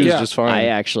 I think Like, she was yeah, just fine. I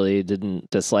actually didn't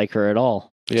dislike her at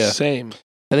all. Yeah, Same.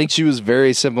 I think she was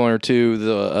very similar to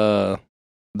the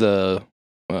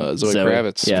Zoe Zoe,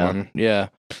 Kravitz yeah. one. Yeah,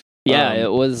 Yeah, Um,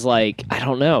 it was like I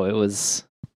don't know. It was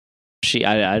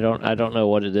I don't know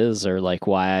what it is or like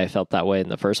why I felt that way in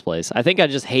the first place. I think I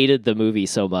just hated the movie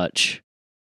so much.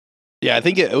 yeah. I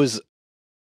think it was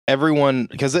everyone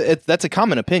because that's a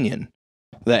common opinion.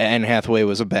 that Anne Hathaway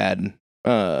was a bad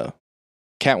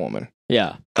Catwoman.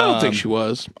 Yeah. I don't think Um, she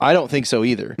was. I don't think so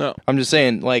either. No. I'm just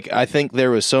saying, like, I think there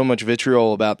was so much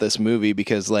vitriol about this movie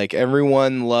because, like,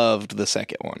 everyone loved the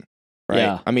second one, right?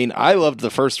 Yeah. I mean, I loved the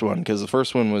first one because the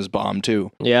first one was bomb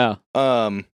too. Yeah.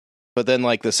 But then,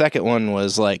 like, the second one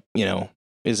was, like,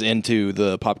 is into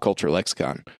the pop culture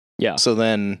lexicon. Yeah. So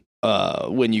then,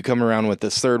 when you come around with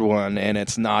this third one and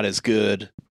it's not as good,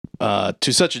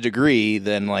 to such a degree,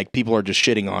 then, like, people are just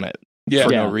shitting on it Yeah.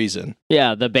 for Yeah. no reason.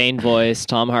 Yeah. The Bane voice,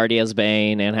 Tom Hardy as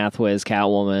Bane, Anne Hathaway as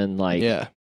Catwoman. Like, Yeah.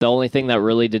 the only thing that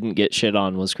really didn't get shit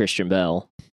on was Christian Bale.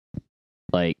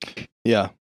 Like, Yeah.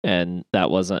 and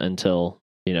that wasn't until,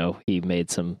 he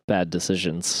made some bad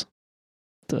decisions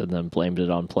and then blamed it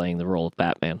on playing the role of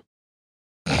Batman,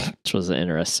 which was an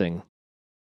interesting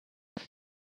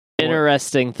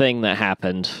thing that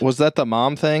happened. Was that the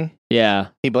mom thing? Yeah.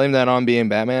 He blamed that on being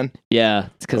Batman? Yeah.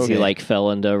 It's because he, Okay. like,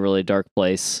 fell into a really dark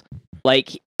place.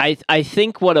 Like, I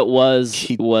think what it was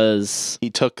He- was He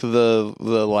took the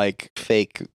like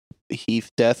fake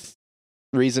Heath death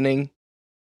reasoning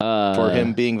for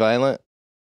him being violent.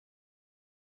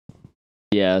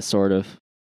 Yeah, sort of.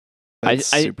 That's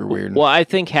super weird. What I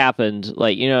think happened,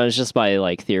 like, it's just by,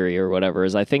 like, theory or whatever,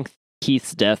 is I think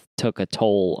Keith's death took a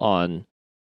toll on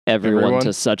everyone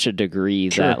to such a degree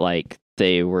Sure. that, like,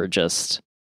 they were just,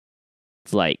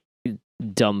 like,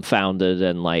 dumbfounded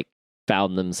and, like,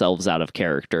 found themselves out of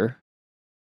character,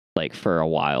 like, for a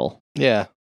while. Yeah.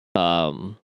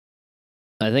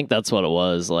 I think that's what it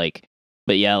was, like,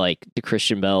 but yeah, like, the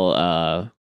Christian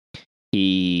Bale,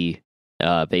 he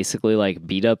basically, like,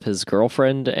 beat up his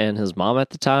girlfriend and his mom at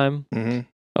the time hmm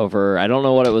over, I don't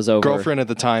know what it was over. Girlfriend at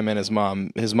the time and his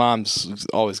mom. His mom's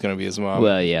always going to be his mom.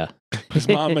 Well, yeah. His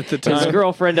mom at the His time.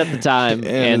 girlfriend at the time And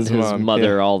and his his mom,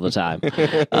 mother yeah. all the time.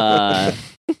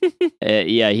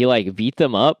 Yeah, he, like, beat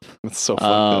them up. It's so fucked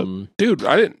up. Dude,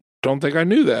 I don't think I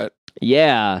knew that.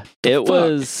 Yeah, it fuck?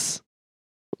 was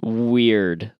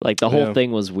weird. Like, the whole Yeah.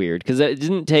 thing was weird because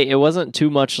it wasn't too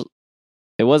much.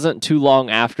 It wasn't too long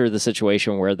after the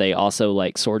situation where they also,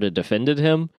 like, sort of defended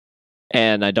him.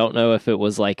 And I don't know if it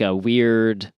was, like, a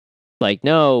weird, like,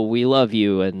 no, we love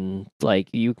you and, like,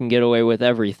 you can get away with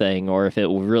everything, or if it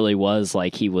really was,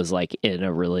 like, he was, like, in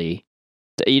a really,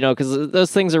 because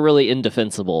those things are really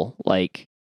indefensible. Like,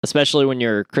 especially when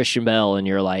you're Christian Bale and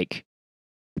you're, like,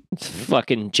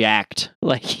 fucking jacked.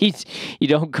 Like, you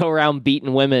don't go around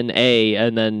beating women,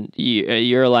 and then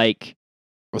you're like,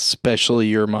 Especially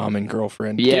your mom and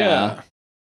girlfriend. yeah.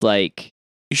 Like,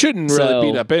 You shouldn't really So-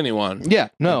 beat up anyone Yeah.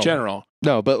 No. in general.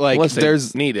 No, but like unless they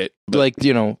there's need it. But like,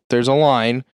 there's a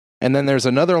line and then there's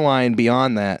another line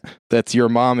beyond that that's your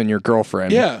mom and your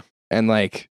girlfriend. yeah, And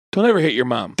like don't ever hit your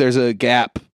mom. there's a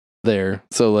gap there.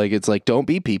 So like it's like don't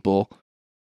beat people.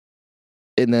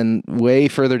 And then way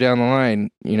further down the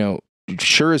line,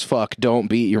 sure as fuck don't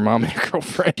beat your mom and your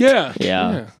girlfriend. Yeah,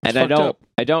 Yeah. it's and I fucked don't up.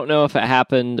 I don't know if it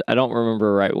happened. I don't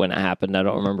remember right when it happened. I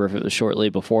don't remember if it was shortly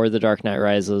before The Dark Knight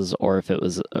Rises or if it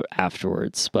was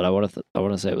afterwards, but I want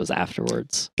to say it was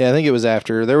afterwards. Yeah, I think it was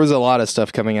after. There was a lot of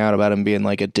stuff coming out about him being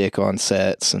like a dick on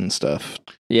sets and stuff.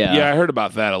 Yeah. Yeah, I heard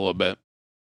about that a little bit.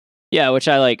 Yeah, which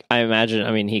I imagine,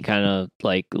 I mean, he kind of,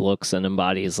 like, looks and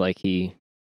embodies like he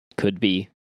could be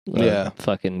a Yeah.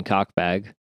 fucking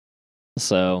cockbag.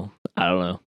 So, I don't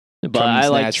know. But Comes I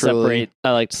like naturally.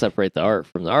 to separate the art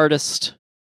from the artist.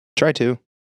 Try to.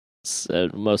 So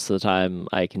most of the time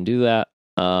I can do that.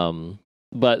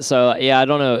 But so, yeah, I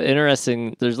don't know.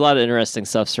 Interesting. There's a lot of interesting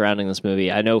stuff surrounding this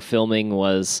movie. I know filming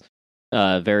was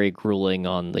very grueling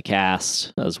on the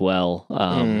cast as well,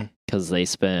 because they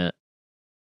spent.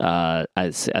 I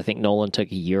think Nolan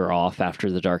took a year off after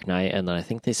The Dark Knight, and then I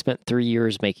think they spent 3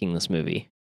 years making this movie.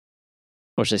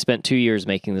 Which they spent 2 years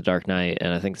making The Dark Knight,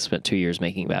 and I think they spent 2 years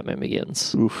making Batman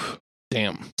Begins. Oof.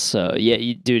 Damn. So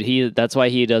yeah, dude, that's why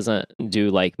he doesn't do,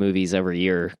 like, movies every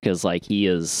year, because, like, he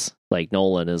is, like,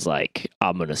 Nolan is like,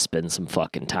 I'm gonna spend some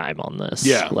fucking time on this.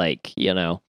 Yeah. Like,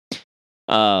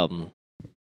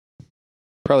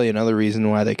 Probably another reason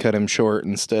why they cut him short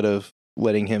instead of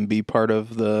letting him be part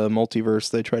of the multiverse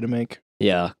they try to make.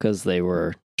 yeah, because they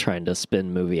were trying to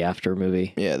spin movie after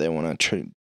movie. Yeah, they want to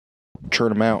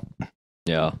churn him out.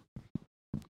 Yeah,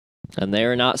 and they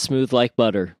are not smooth like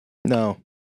butter. No.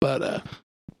 But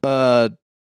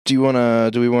Do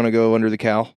we want to go under the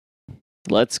cowl?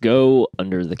 Let's go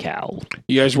under the cowl.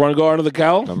 you guys want to go under the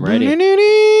cowl? I'm ready.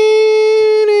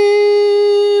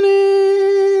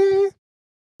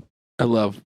 I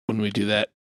love when we do that.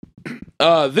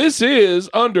 This is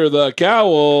Under the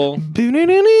Cowl.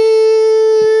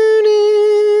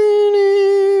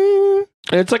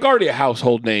 And it's like already a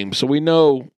household name, so we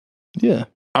know Yeah.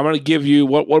 I'm going to give you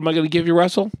what am I going to give you,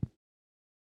 Russell?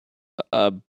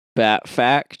 A bat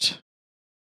fact.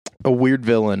 A weird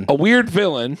villain. A weird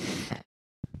villain.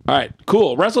 All right,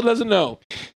 cool. Russell doesn't know.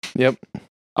 Yep.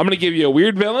 I'm going to give you a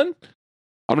weird villain.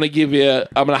 I'm going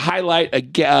to highlight a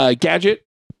gadget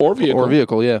or vehicle. Or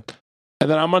vehicle, yeah. And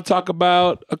then I'm going to talk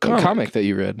about a A comic. comic that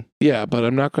you read. Yeah, but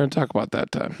I'm not going to talk about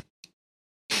that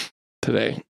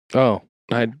today. Oh.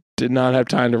 I did not have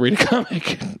time to read a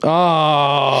comic.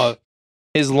 Oh.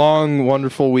 His long,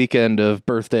 wonderful weekend of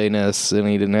birthdayness, and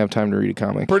he didn't have time to read a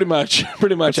comic. Pretty much.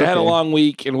 That's I had a okay. long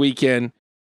week and weekend.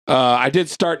 I did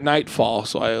start Nightfall,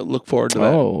 so I look forward to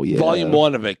that. Oh, yeah. Volume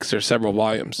 1 of it, 'cause there's several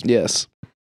volumes. Yes.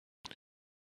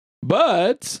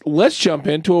 But let's jump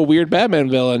into a weird Batman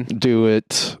villain. Do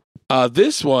it.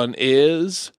 This one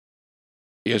is...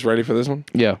 You guys ready for this one?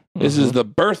 Yeah. This is the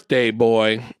Birthday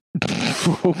Boy.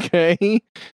 Okay.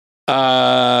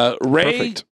 Ray...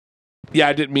 Perfect. Yeah,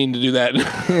 I didn't mean to do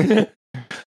that.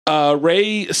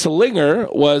 Ray Slinger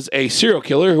was a serial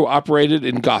killer who operated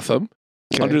in Gotham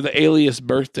Okay. under the alias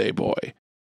Birthday Boy.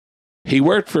 He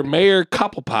worked for Mayor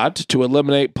Cobblepot to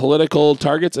eliminate political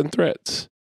targets and threats.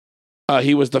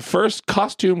 He was the first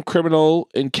costume criminal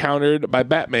encountered by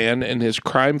Batman in his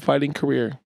crime-fighting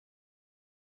career.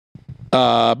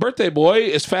 Birthday Boy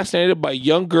is fascinated by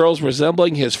young girls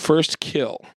resembling his first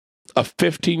kill, a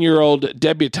 15-year-old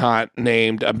debutante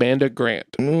named Amanda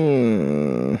Grant.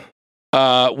 When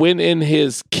in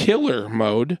his killer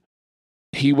mode,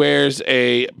 he wears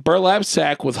a burlap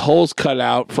sack with holes cut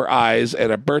out for eyes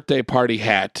and a birthday party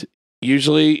hat,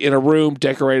 usually in a room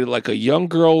decorated like a young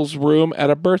girl's room at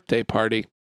a birthday party.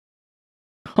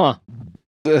 Huh.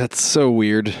 That's so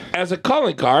weird. As a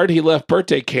calling card, he left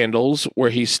birthday candles where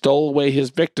he stole away his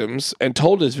victims and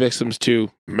told his victims to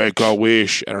make a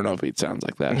wish. I don't know if it sounds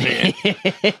like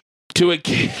that. to a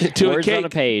Words on a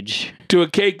cake page. to a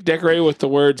cake decorated with the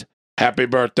words "Happy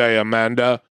Birthday,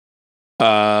 Amanda."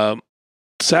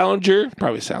 Salinger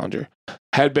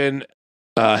had been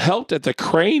helped at the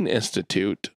Crane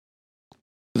Institute,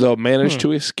 though managed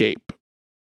to escape.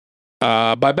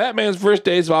 By Batman's first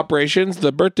days of operations,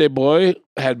 the Birthday Boy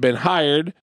had been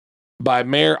hired by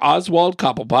Mayor Oswald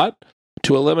Cobblepot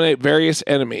to eliminate various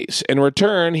enemies. In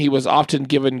return, he was often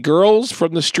given girls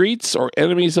from the streets or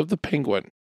enemies of the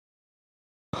Penguin.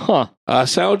 Huh.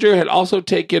 Salinger had also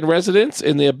taken residence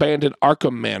in the abandoned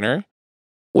Arkham Manor,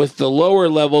 with the lower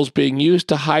levels being used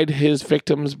to hide his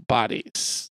victims'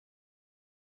 bodies.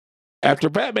 After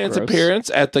Batman's Gross. appearance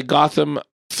at the Gotham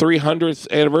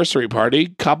 300th anniversary party,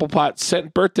 Cobblepot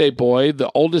sent Birthday Boy, the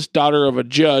oldest daughter of a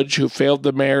judge who failed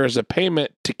the mayor as a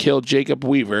payment to kill Jacob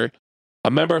Weaver,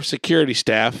 a member of security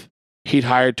staff he'd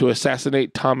hired to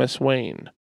assassinate Thomas Wayne.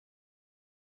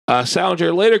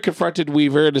 Salinger later confronted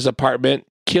Weaver at his apartment,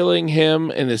 killing him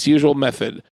in his usual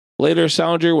method. Later,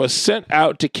 Salinger was sent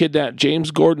out to kidnap James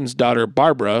Gordon's daughter,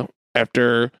 Barbara,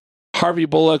 after Harvey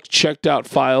Bullock checked out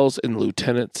files in the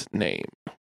lieutenant's name.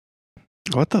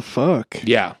 What the fuck?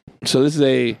 Yeah. So this is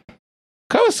a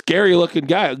kind of a scary looking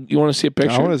guy. You want to see a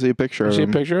picture? I want to see a picture of See a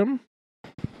him. picture of him?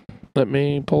 Let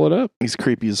me pull it up. He's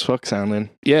creepy as fuck sounding.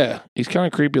 Yeah, he's kind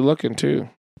of creepy looking too.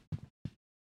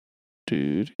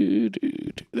 There we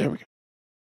go.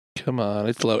 Come on,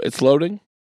 it's loading.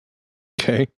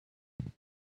 Okay.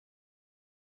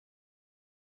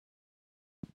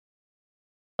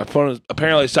 My phone is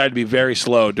apparently decided to be very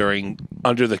slow during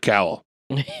Under the Cowl.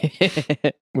 Let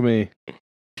me.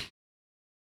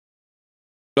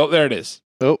 Oh, there it is.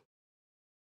 Oh.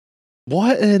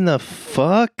 What in the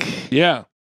fuck? Yeah.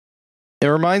 It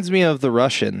reminds me of the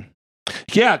Russian.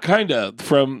 Yeah, kind of.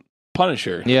 From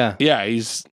Punisher. Yeah. Yeah,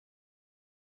 he's...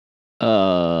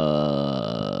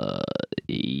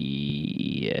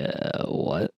 Yeah,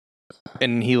 what?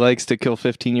 And he likes to kill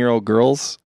 15-year-old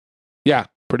girls. Yeah,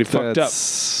 pretty fucked up.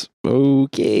 That's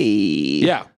okay.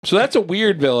 Yeah. So that's a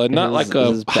weird villain, not like a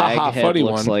his bag ha-ha head funny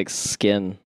looks one. like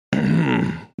skin.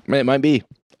 It might be.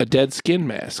 A dead skin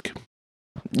mask,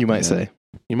 You might Yeah. say.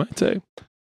 you might say.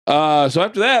 So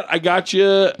after that, I got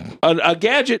you a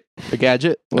gadget. A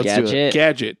gadget? Let's do it. Gadget.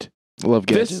 Gadget. Love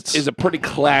gadgets. This is a pretty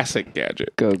classic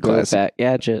gadget. Go Classic. back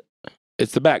gadget.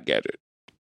 It's the Bat Gadget.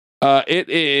 It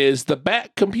is the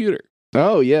Bat Computer.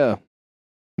 Oh, yeah.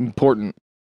 Important.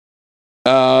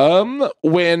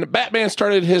 When Batman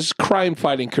started his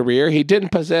crime-fighting career, he didn't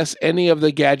possess any of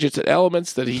the gadgets and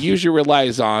elements that he usually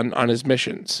relies on his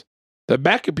missions. The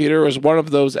Bat Computer was one of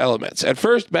those elements. At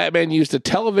first, Batman used a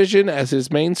television as his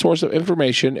main source of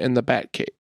information in the Batcave.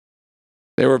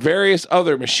 There were various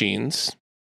other machines.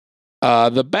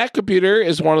 The Bat Computer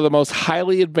is one of the most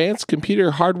highly advanced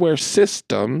computer hardware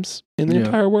systems in the Yeah.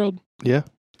 entire world. Yeah.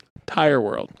 Entire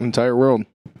world. Entire world.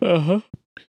 Uh-huh.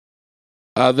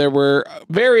 There were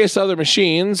various other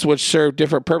machines which served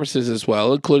different purposes as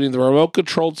well, including the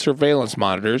remote-controlled surveillance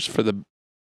monitors for the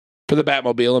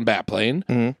Batmobile and Batplane,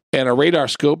 Mhm. and a radar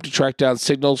scope to track down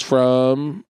signals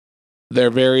from their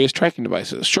various tracking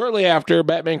devices. Shortly after,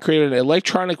 Batman created an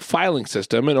electronic filing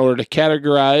system in order to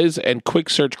categorize and quick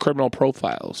search criminal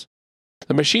profiles.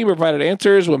 The machine provided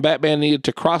answers when Batman needed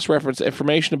to cross-reference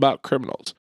information about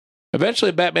criminals.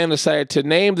 Eventually, Batman decided to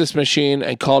name this machine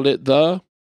and called it the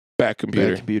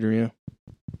Batcomputer. Computer, yeah.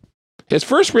 His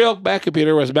first real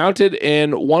Batcomputer was mounted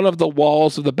in one of the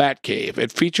walls of the Batcave.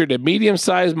 It featured a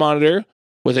medium-sized monitor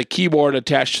with a keyboard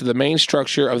attached to the main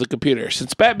structure of the computer.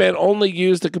 Since Batman only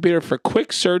used the computer for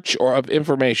quick search or of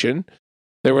information,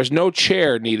 there was no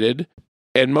chair needed,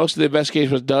 and most of the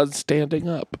investigation was done standing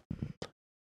up.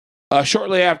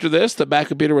 Shortly after this, the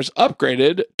Batcomputer was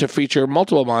upgraded to feature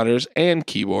multiple monitors and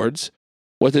keyboards.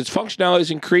 With its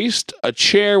functionalities increased, a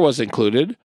chair was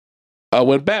included.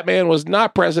 When Batman was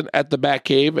not present at the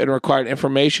Batcave and required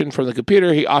information from the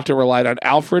computer, he often relied on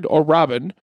Alfred or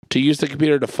Robin to use the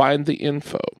computer to find the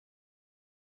info.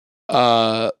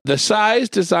 The size,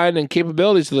 design, and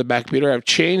capabilities of the Batcomputer have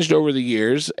changed over the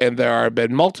years, and there have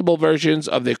been multiple versions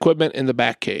of the equipment in the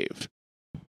Batcave.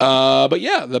 But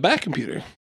yeah, the Batcomputer.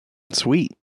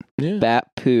 Sweet. Yeah.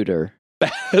 Batpooter.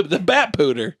 The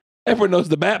Batpooter. Everyone knows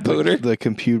the Batpooter. The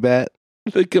compute bat.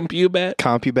 The Compubat.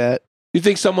 CompuBat. You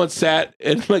think someone sat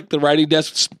at like the writing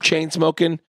desk chain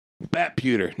smoking?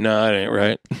 Batputer. No, that ain't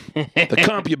right. The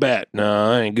Compubat.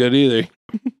 No, that ain't good either.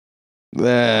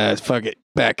 Fuck it.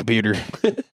 Bat computer.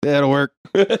 That'll work.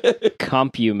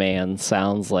 Compuman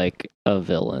sounds like a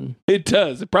villain. It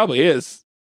does. It probably is.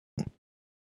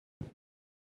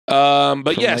 But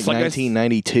From yes, like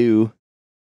 1992.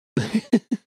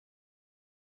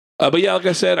 but yeah, like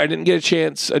I said, I didn't get a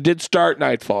chance. I did start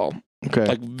Nightfall. Okay.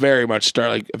 Like very much start,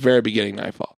 like very beginning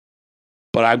Nightfall.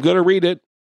 But I'm going to read it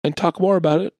and talk more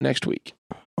about it next week.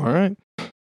 All right.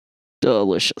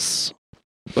 Delicious.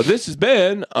 But this has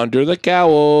been Under the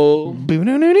Cowl. I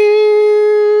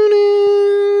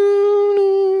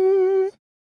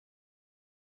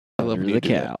love when Under you the do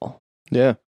that. cow.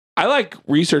 Yeah. I like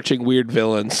researching weird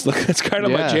villains. That's kind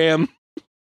of my Yeah. jam.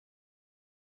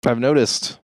 I've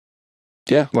noticed.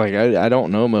 Yeah. Like, I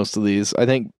don't know most of these. I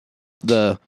think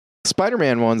the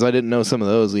Spider-Man ones, I didn't know some of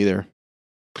those either.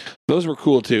 Those were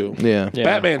cool too. Yeah. Yeah.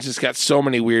 Batman's just got so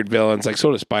many weird villains. Like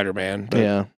so does Spider-Man. but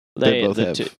Yeah. They both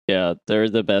have. They're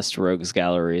the best rogues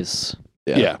galleries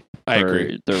yeah, I for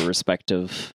agree. their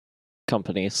respective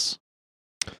companies.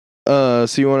 So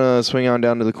you want to swing on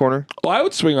down to the corner? Well, I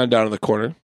would swing on down to the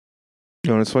corner.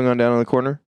 You want to swing on down to the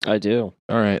corner? I do.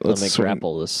 All right. Let me swing.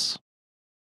 grapple this.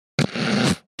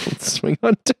 Let's swing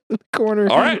on to the corner.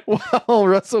 All right. While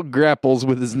Russell grapples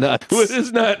with his nuts. With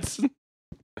his nuts.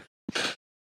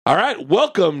 All right,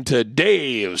 welcome to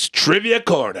Dave's Trivia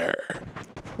Corner.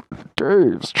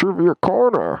 Dave's Trivia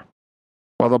Corner.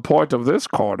 Well, the point of this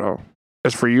corner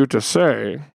is for you to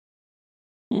say,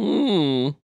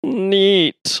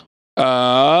 Neat.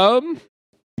 You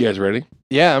guys ready?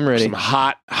 Yeah, I'm ready. Some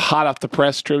hot off the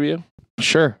press trivia.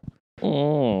 Sure.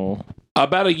 Oh.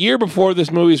 About a year before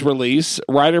this movie's release,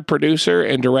 writer, producer,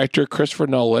 and director Christopher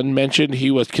Nolan mentioned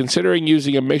he was considering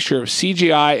using a mixture of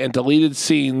CGI and deleted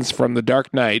scenes from The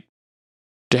Dark Knight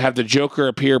to have the Joker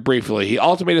appear briefly. He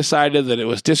ultimately decided that it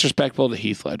was disrespectful to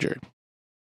Heath Ledger.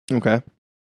 Okay.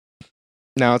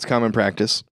 Now it's common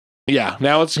practice. Yeah,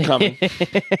 now it's coming.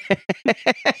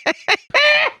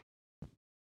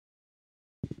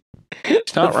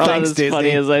 It's not wrong. Not as funny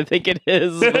Disney. as I think it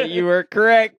is, but you were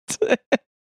correct.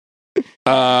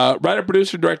 Writer,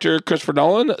 producer, director Christopher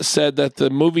Nolan said that the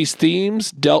movie's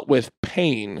themes dealt with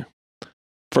pain.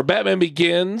 For Batman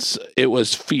Begins, it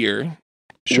was fear,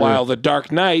 Sure. while The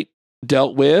Dark Knight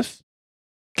dealt with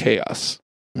chaos.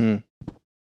 Mm.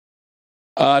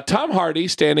 Tom Hardy,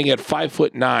 standing at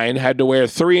 5'9", had to wear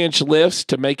 3-inch lifts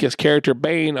to make his character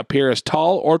Bane appear as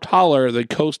tall or taller than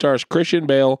co-stars Christian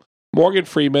Bale, Morgan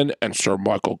Freeman, and Sir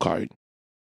Michael Caine.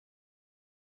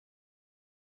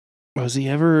 Was he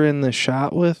ever in the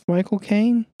shot with Michael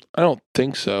Caine? I don't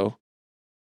think so.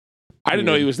 I didn't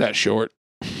know he was that short.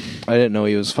 I didn't know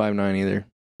he was 5'9" either.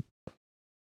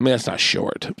 I mean, that's not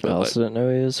short. I But also didn't know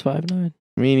he was 5'9".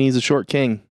 I mean, he's a short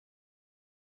king.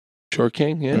 Short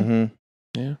King, yeah.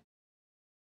 Mm-hmm.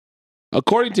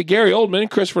 According to Gary Oldman,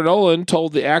 Christopher Nolan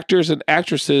told the actors and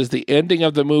actresses the ending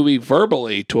of the movie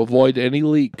verbally to avoid any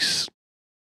leaks.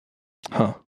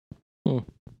 Huh.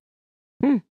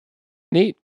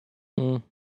 Neat.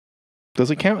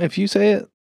 Does it count if you say it?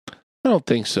 I don't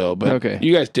think so, but Okay.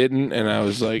 you guys didn't, and I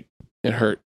was like, it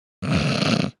hurt.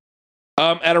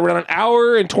 At around an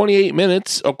hour and 28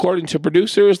 minutes, according to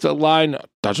producers, the line,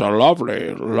 "That's a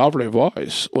lovely, lovely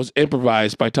voice," was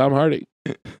improvised by Tom Hardy.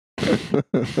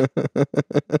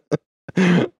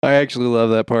 I actually love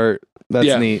that part. That's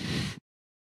Yeah. neat.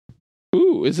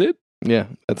 Ooh, is it? Yeah,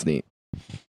 that's neat.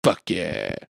 Fuck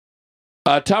yeah.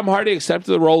 Tom Hardy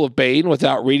accepted the role of Bane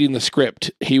without reading the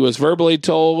script. He was verbally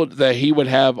told that he would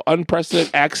have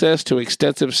unprecedented access to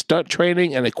extensive stunt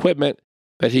training and equipment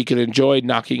that he could enjoy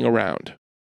knocking around.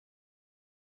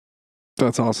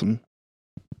 That's awesome.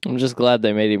 I'm just glad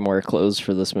they made him wear clothes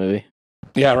for this movie.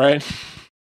 Yeah, right?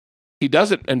 He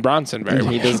doesn't in Bronson very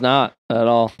much. He does not at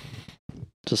all.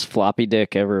 Just floppy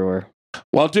dick everywhere.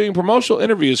 While doing promotional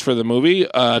interviews for the movie,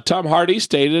 Tom Hardy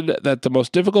stated that the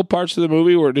most difficult parts of the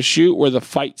movie were to shoot were the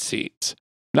fight scenes.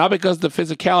 Not because of the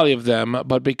physicality of them,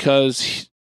 but because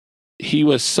he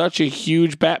was such a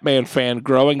huge Batman fan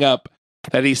growing up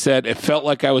that he said, "It felt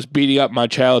like I was beating up my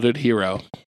childhood hero."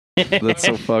 That's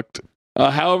so fucked.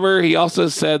 However, he also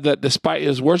said that despite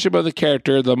his worship of the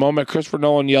character, the moment Christopher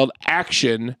Nolan yelled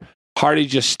 "action," Hardy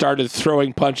just started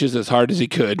throwing punches as hard as he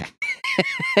could.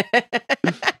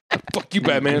 Fuck you,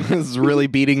 Batman. This is really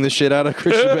beating the shit out of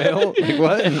Christian Bale. Like,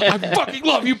 what? I fucking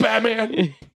love you,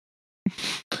 Batman.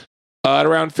 At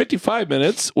around 55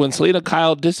 minutes, when Selena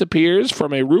Kyle disappears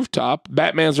from a rooftop,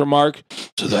 Batman's remark,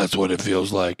 "So that's what it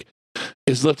feels like,"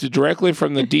 is lifted directly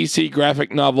from the DC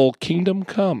graphic novel Kingdom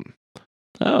Come.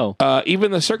 Oh.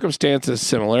 Even the circumstance is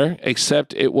similar,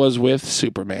 except it was with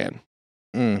Superman.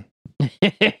 Mm.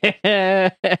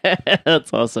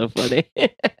 That's also funny.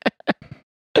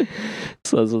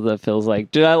 So that's what that feels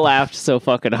like. Dude, I laughed so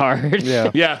fucking hard.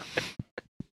 Yeah. Yeah.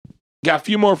 Got a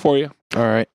few more for you. All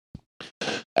right.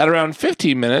 At around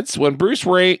 15 minutes, when Bruce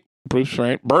Wayne, when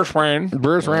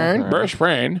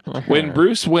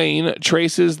Bruce Wayne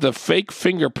traces the fake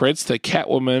fingerprints that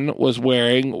Catwoman was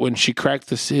wearing when she cracked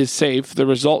his safe, the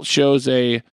result shows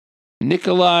a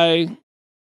Nikolai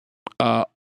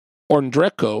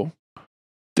Ondrejko.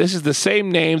 This is the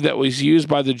same name that was used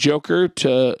by the Joker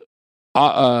to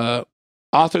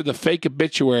author the fake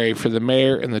obituary for the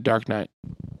mayor in The Dark Knight.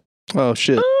 Oh,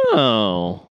 shit.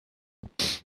 Oh.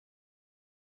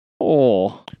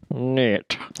 Oh,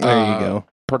 neat. There you go.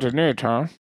 Pretty neat, huh?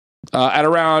 At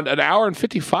around an hour and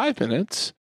 55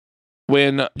 minutes,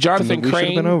 when Jonathan Should have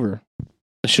Crane... been over.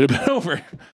 Should have been over.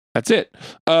 That's it.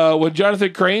 When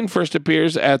Jonathan Crane first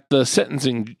appears at the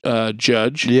sentencing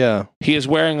judge, Yeah. he is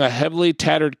wearing a heavily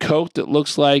tattered coat that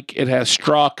looks like it has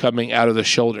straw coming out of the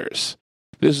shoulders.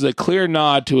 This is a clear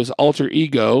nod to his alter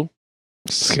ego,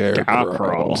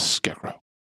 Scarecrow. Scarecrow.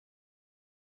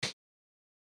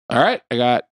 All right, I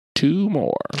got two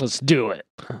more. Let's do it.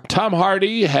 Tom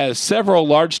Hardy has several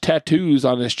large tattoos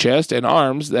on his chest and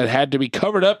arms that had to be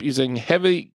covered up using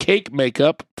heavy cake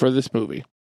makeup for this movie.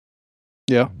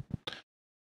 Yeah.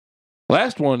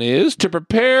 Last one is, to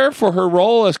prepare for her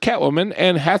role as Catwoman,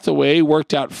 Anne Hathaway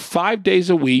worked out 5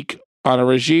 days a week on a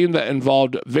regime that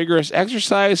involved vigorous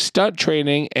exercise, stunt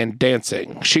training, and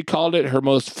dancing. She called it her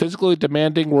most physically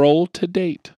demanding role to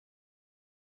date.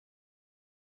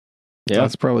 Yeah,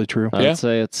 That's probably true. I'd Yeah.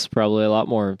 say it's probably a lot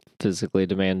more physically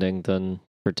demanding than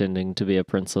pretending to be a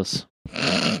princess.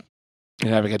 And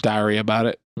having a diary about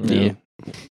it. Yeah.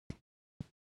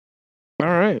 All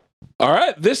right. All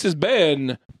right, this has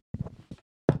been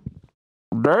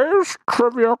Dave's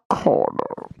Trivia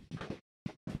Corner.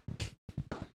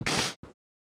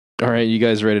 All right. You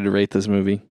guys ready to rate this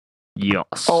movie?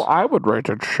 Yes. Oh, I would rate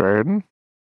it, Shane.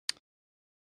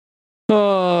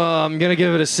 Oh, I'm going to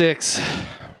give it a 6.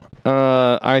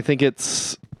 I think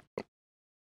it's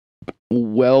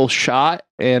well shot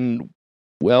and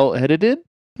well edited,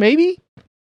 maybe.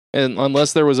 And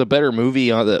unless there was a better movie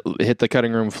that hit the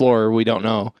cutting room floor, we don't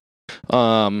know.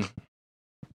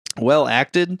 Well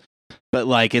acted, but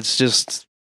like it's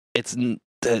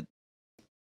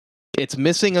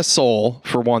missing a soul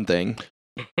for one thing,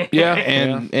 Yeah,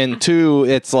 and two,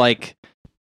 it's like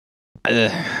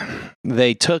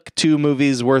they took 2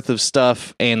 movies worth of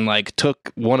stuff and like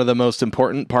took one of the most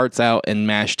important parts out and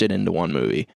mashed it into one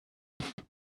movie,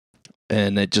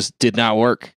 and it just did not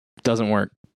work. Doesn't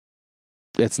work.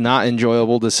 It's not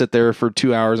enjoyable to sit there for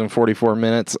 2 hours and 44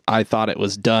 minutes. I thought it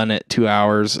was done at 2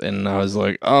 hours, and I was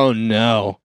like, oh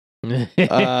no.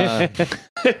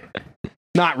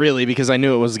 Not really, because I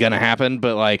knew it was going to happen,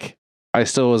 but like, I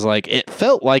still was like, it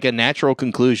felt like a natural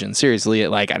conclusion, seriously,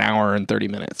 at like an hour and 30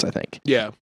 minutes, I think.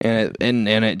 yeah. And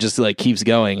it just like keeps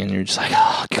going, and you're just like,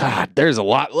 oh God, there's a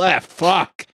lot left.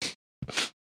 Fuck.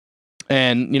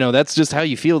 And, you know, that's just how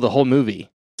you feel the whole movie.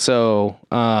 So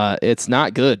it's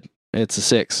not good. It's a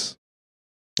 6.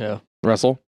 Yeah.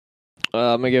 Russell?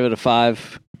 I'm gonna give it a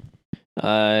 5.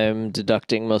 I'm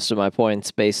deducting most of my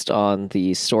points based on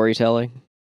the storytelling,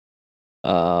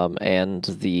 and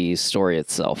the story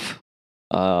itself.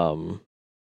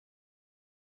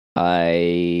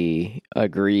 I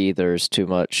agree there's too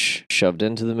much shoved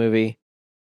into the movie,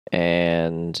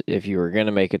 and if you were going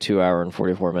to make a 2 hour and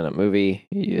 44-minute movie,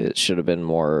 it should have been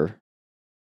more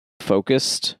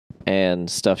focused, and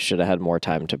stuff should have had more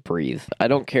time to breathe. I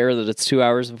don't care that it's 2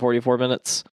 hours and 44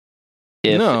 minutes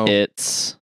if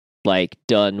it's like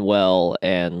done well,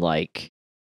 and like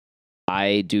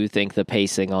I do think the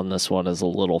pacing on this one is a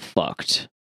little fucked.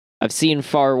 I've seen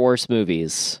far worse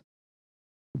movies,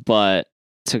 but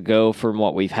to go from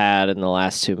what we've had in the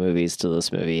last two movies to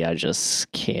this movie, I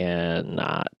just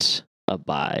cannot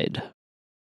abide.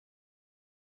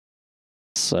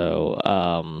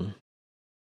 So,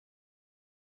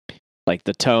 like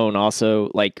the tone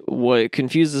also, like what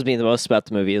confuses me the most about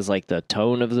the movie is like the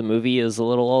tone of the movie is a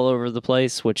little all over the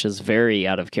place, which is very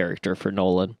out of character for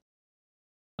Nolan.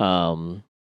 And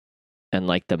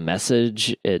like the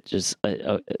message, it's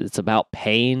about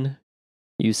pain,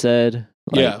 you said.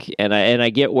 Like, yeah. And I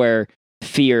get where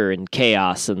fear and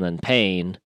chaos and then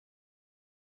pain,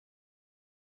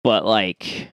 but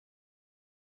like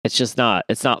it's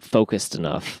not focused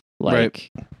enough.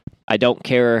 Like, right. I don't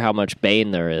care how much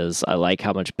Bane there is. I like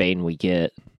how much Bane we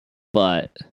get,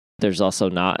 but there's also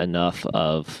not enough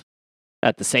of,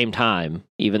 at the same time,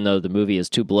 even though the movie is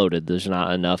too bloated, there's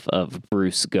not enough of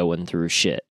Bruce going through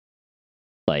shit.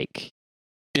 Like,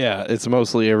 yeah, it's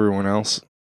mostly everyone else.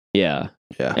 Yeah.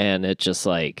 Yeah. And it just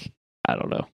like, I don't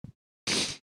know.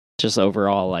 Just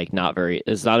overall, like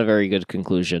it's not a very good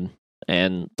conclusion.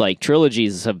 And like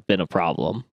trilogies have been a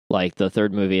problem. Like the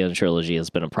third movie in a trilogy has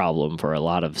been a problem for a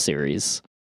lot of series.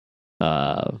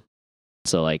 So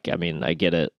like, I mean, I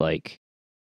get it, like,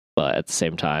 but at the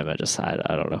same time, I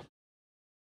don't know.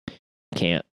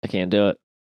 I can't do it.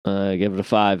 Give it a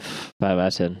 5 out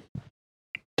of 10.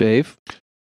 Dave?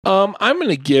 I'm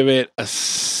gonna give it a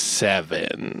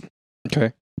 7.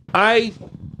 Okay.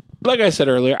 Like I said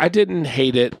earlier, I didn't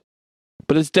hate it,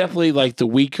 but it's definitely like the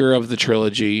weaker of the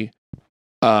trilogy.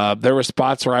 There were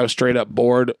spots where I was straight up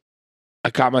bored. I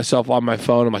caught myself on my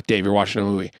phone. I'm like, Dave, you're watching a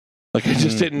movie. Like I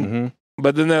just didn't. Mm-hmm.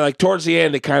 But then they're like towards the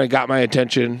end, it kind of got my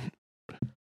attention.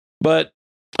 But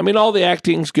I mean, all the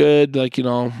acting's good. Like, you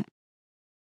know,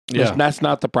 yeah, that's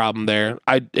not the problem there.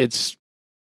 I'm gonna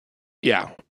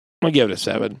give it a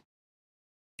 7.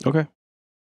 Okay.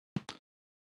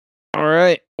 All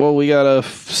right. Well, we got a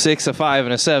 6, a 5,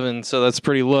 and a 7, so that's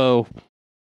pretty low.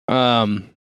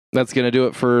 That's gonna do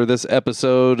it for this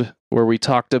episode where we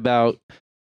talked about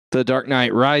The Dark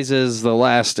Knight Rises, the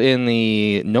last in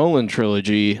the Nolan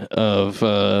trilogy of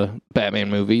Batman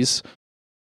movies.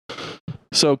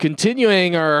 So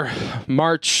continuing our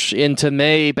march into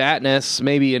May Batness,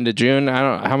 maybe into June. I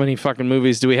don't know. How many fucking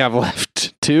movies do we have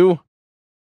left? 2?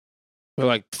 We're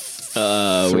like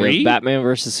 3? We have Batman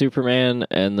versus Superman,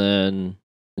 and then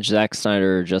Zack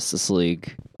Snyder Justice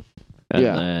League. And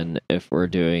then if we're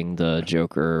doing the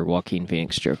Joker, Joaquin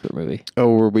Phoenix Joker movie.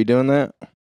 Oh, were we doing that?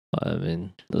 I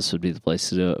mean, this would be the place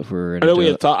to do it if we're I know we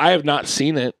had thought. I have not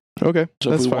seen it. Okay.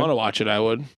 So if we want to watch it, I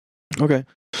would. Okay.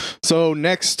 So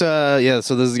next, so this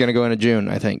is going to go into June,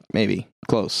 I think. Maybe.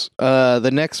 Close. The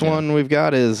next one we've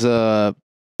got is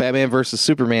Batman versus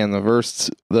Superman,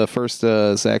 the first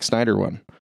Zack Snyder one.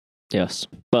 Yes.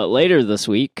 But later this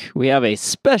week, we have a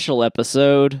special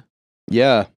episode.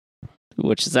 Yeah.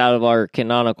 Which is out of our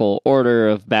canonical order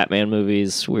of Batman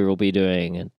movies. We will be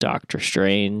doing Doctor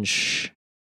Strange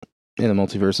in the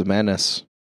Multiverse of Madness.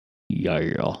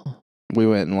 Yeah. We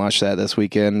went and watched that this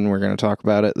weekend. We're going to talk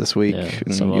about it this week.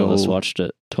 Yeah, some of us watched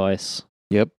it twice.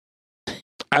 Yep.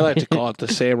 I like to call it the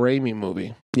Sam Raimi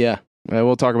movie. Yeah.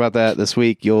 We'll talk about that this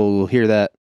week. You'll hear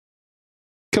that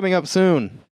coming up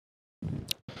soon.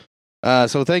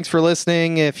 So thanks for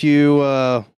listening. If you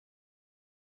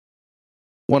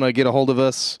want to get a hold of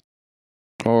us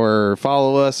or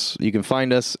follow us, you can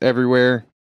find us everywhere.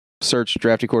 Search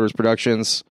Drafty Quarters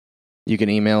Productions. You can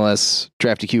email us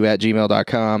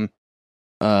draftyq@gmail.com.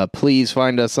 Please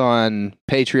find us on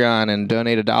Patreon and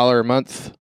donate $1 a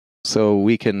month so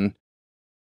we can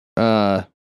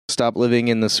stop living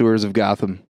in the sewers of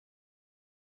Gotham.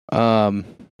 Bane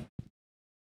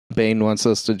wants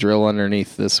us to drill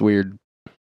underneath this weird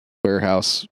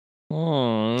warehouse.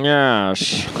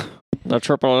 Yes. The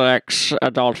XXX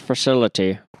adult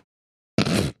facility.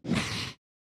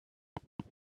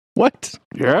 What?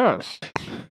 Yes.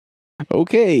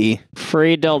 Okay.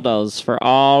 Free dildos for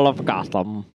all of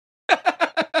Gotham.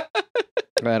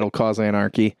 That'll cause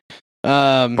anarchy.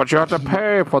 But you have to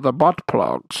pay for the butt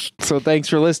plugs. So thanks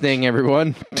for listening,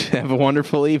 everyone. Have a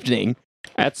wonderful evening.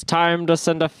 It's time to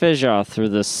send a fissure through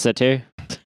this city.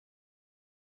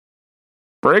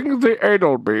 Bring the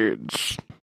anal beads.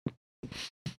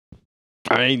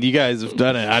 I mean, you guys have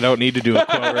done it. I don't need to do a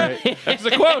quote, right? That's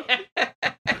a quote.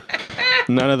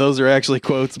 None of those are actually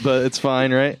quotes, but it's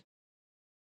fine, right?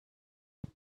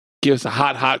 Give us a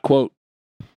hot quote.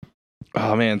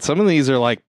 Oh man, some of these are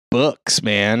like books,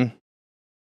 man.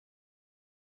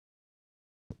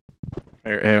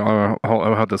 Here, how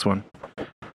about this one?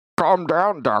 Calm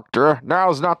down, Doctor.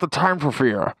 Now's not the time for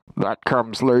fear. That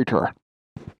comes later.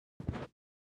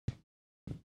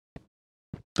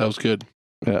 That was good.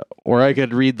 Yeah. Or I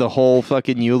could read the whole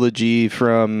fucking eulogy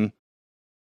from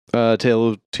Tale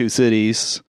of Two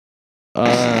Cities.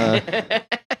 Or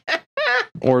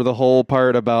the whole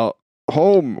part about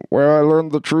home, where I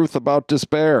learned the truth about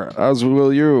despair, as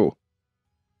will you.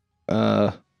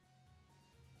 I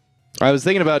was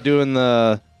thinking about doing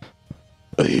a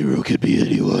hero could be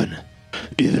anyone,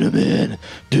 even a man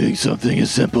doing something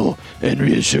as simple and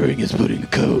reassuring as putting a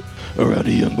coat around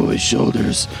a young boy's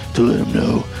shoulders to let him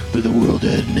know that the world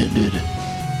hadn't ended.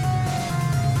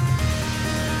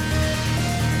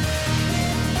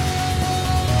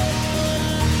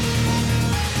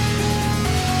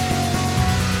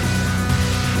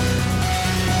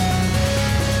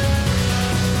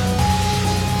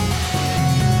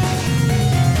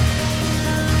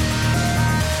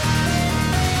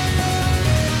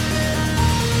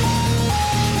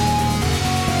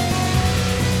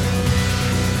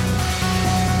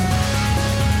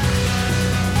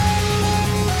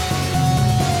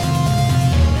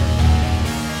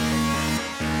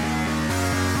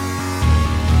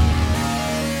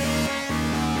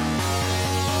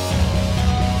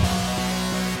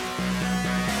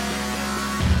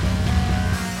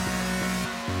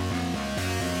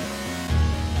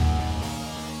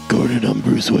 Gordon, I'm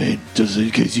Bruce Wayne, just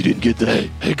in case you didn't get that.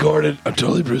 Hey, Gordon, I'm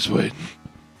totally Bruce Wayne.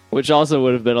 Which also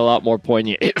would have been a lot more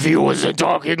poignant If he wasn't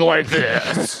talking like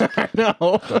this.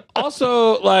 No.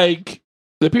 Also, like,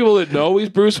 the people that know he's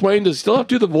Bruce Wayne, does he still have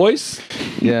to do the voice?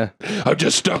 Yeah. I'm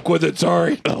just stuck with it,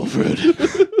 sorry. Alfred.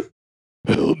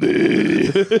 Help me.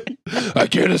 I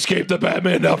can't escape the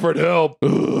Batman, Alfred, help.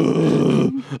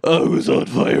 I was on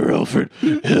fire, Alfred.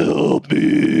 Help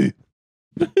me.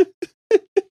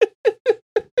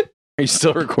 Are you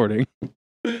still recording?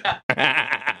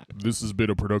 This has been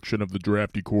a production of the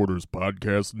Drafty Quarters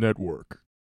Podcast Network.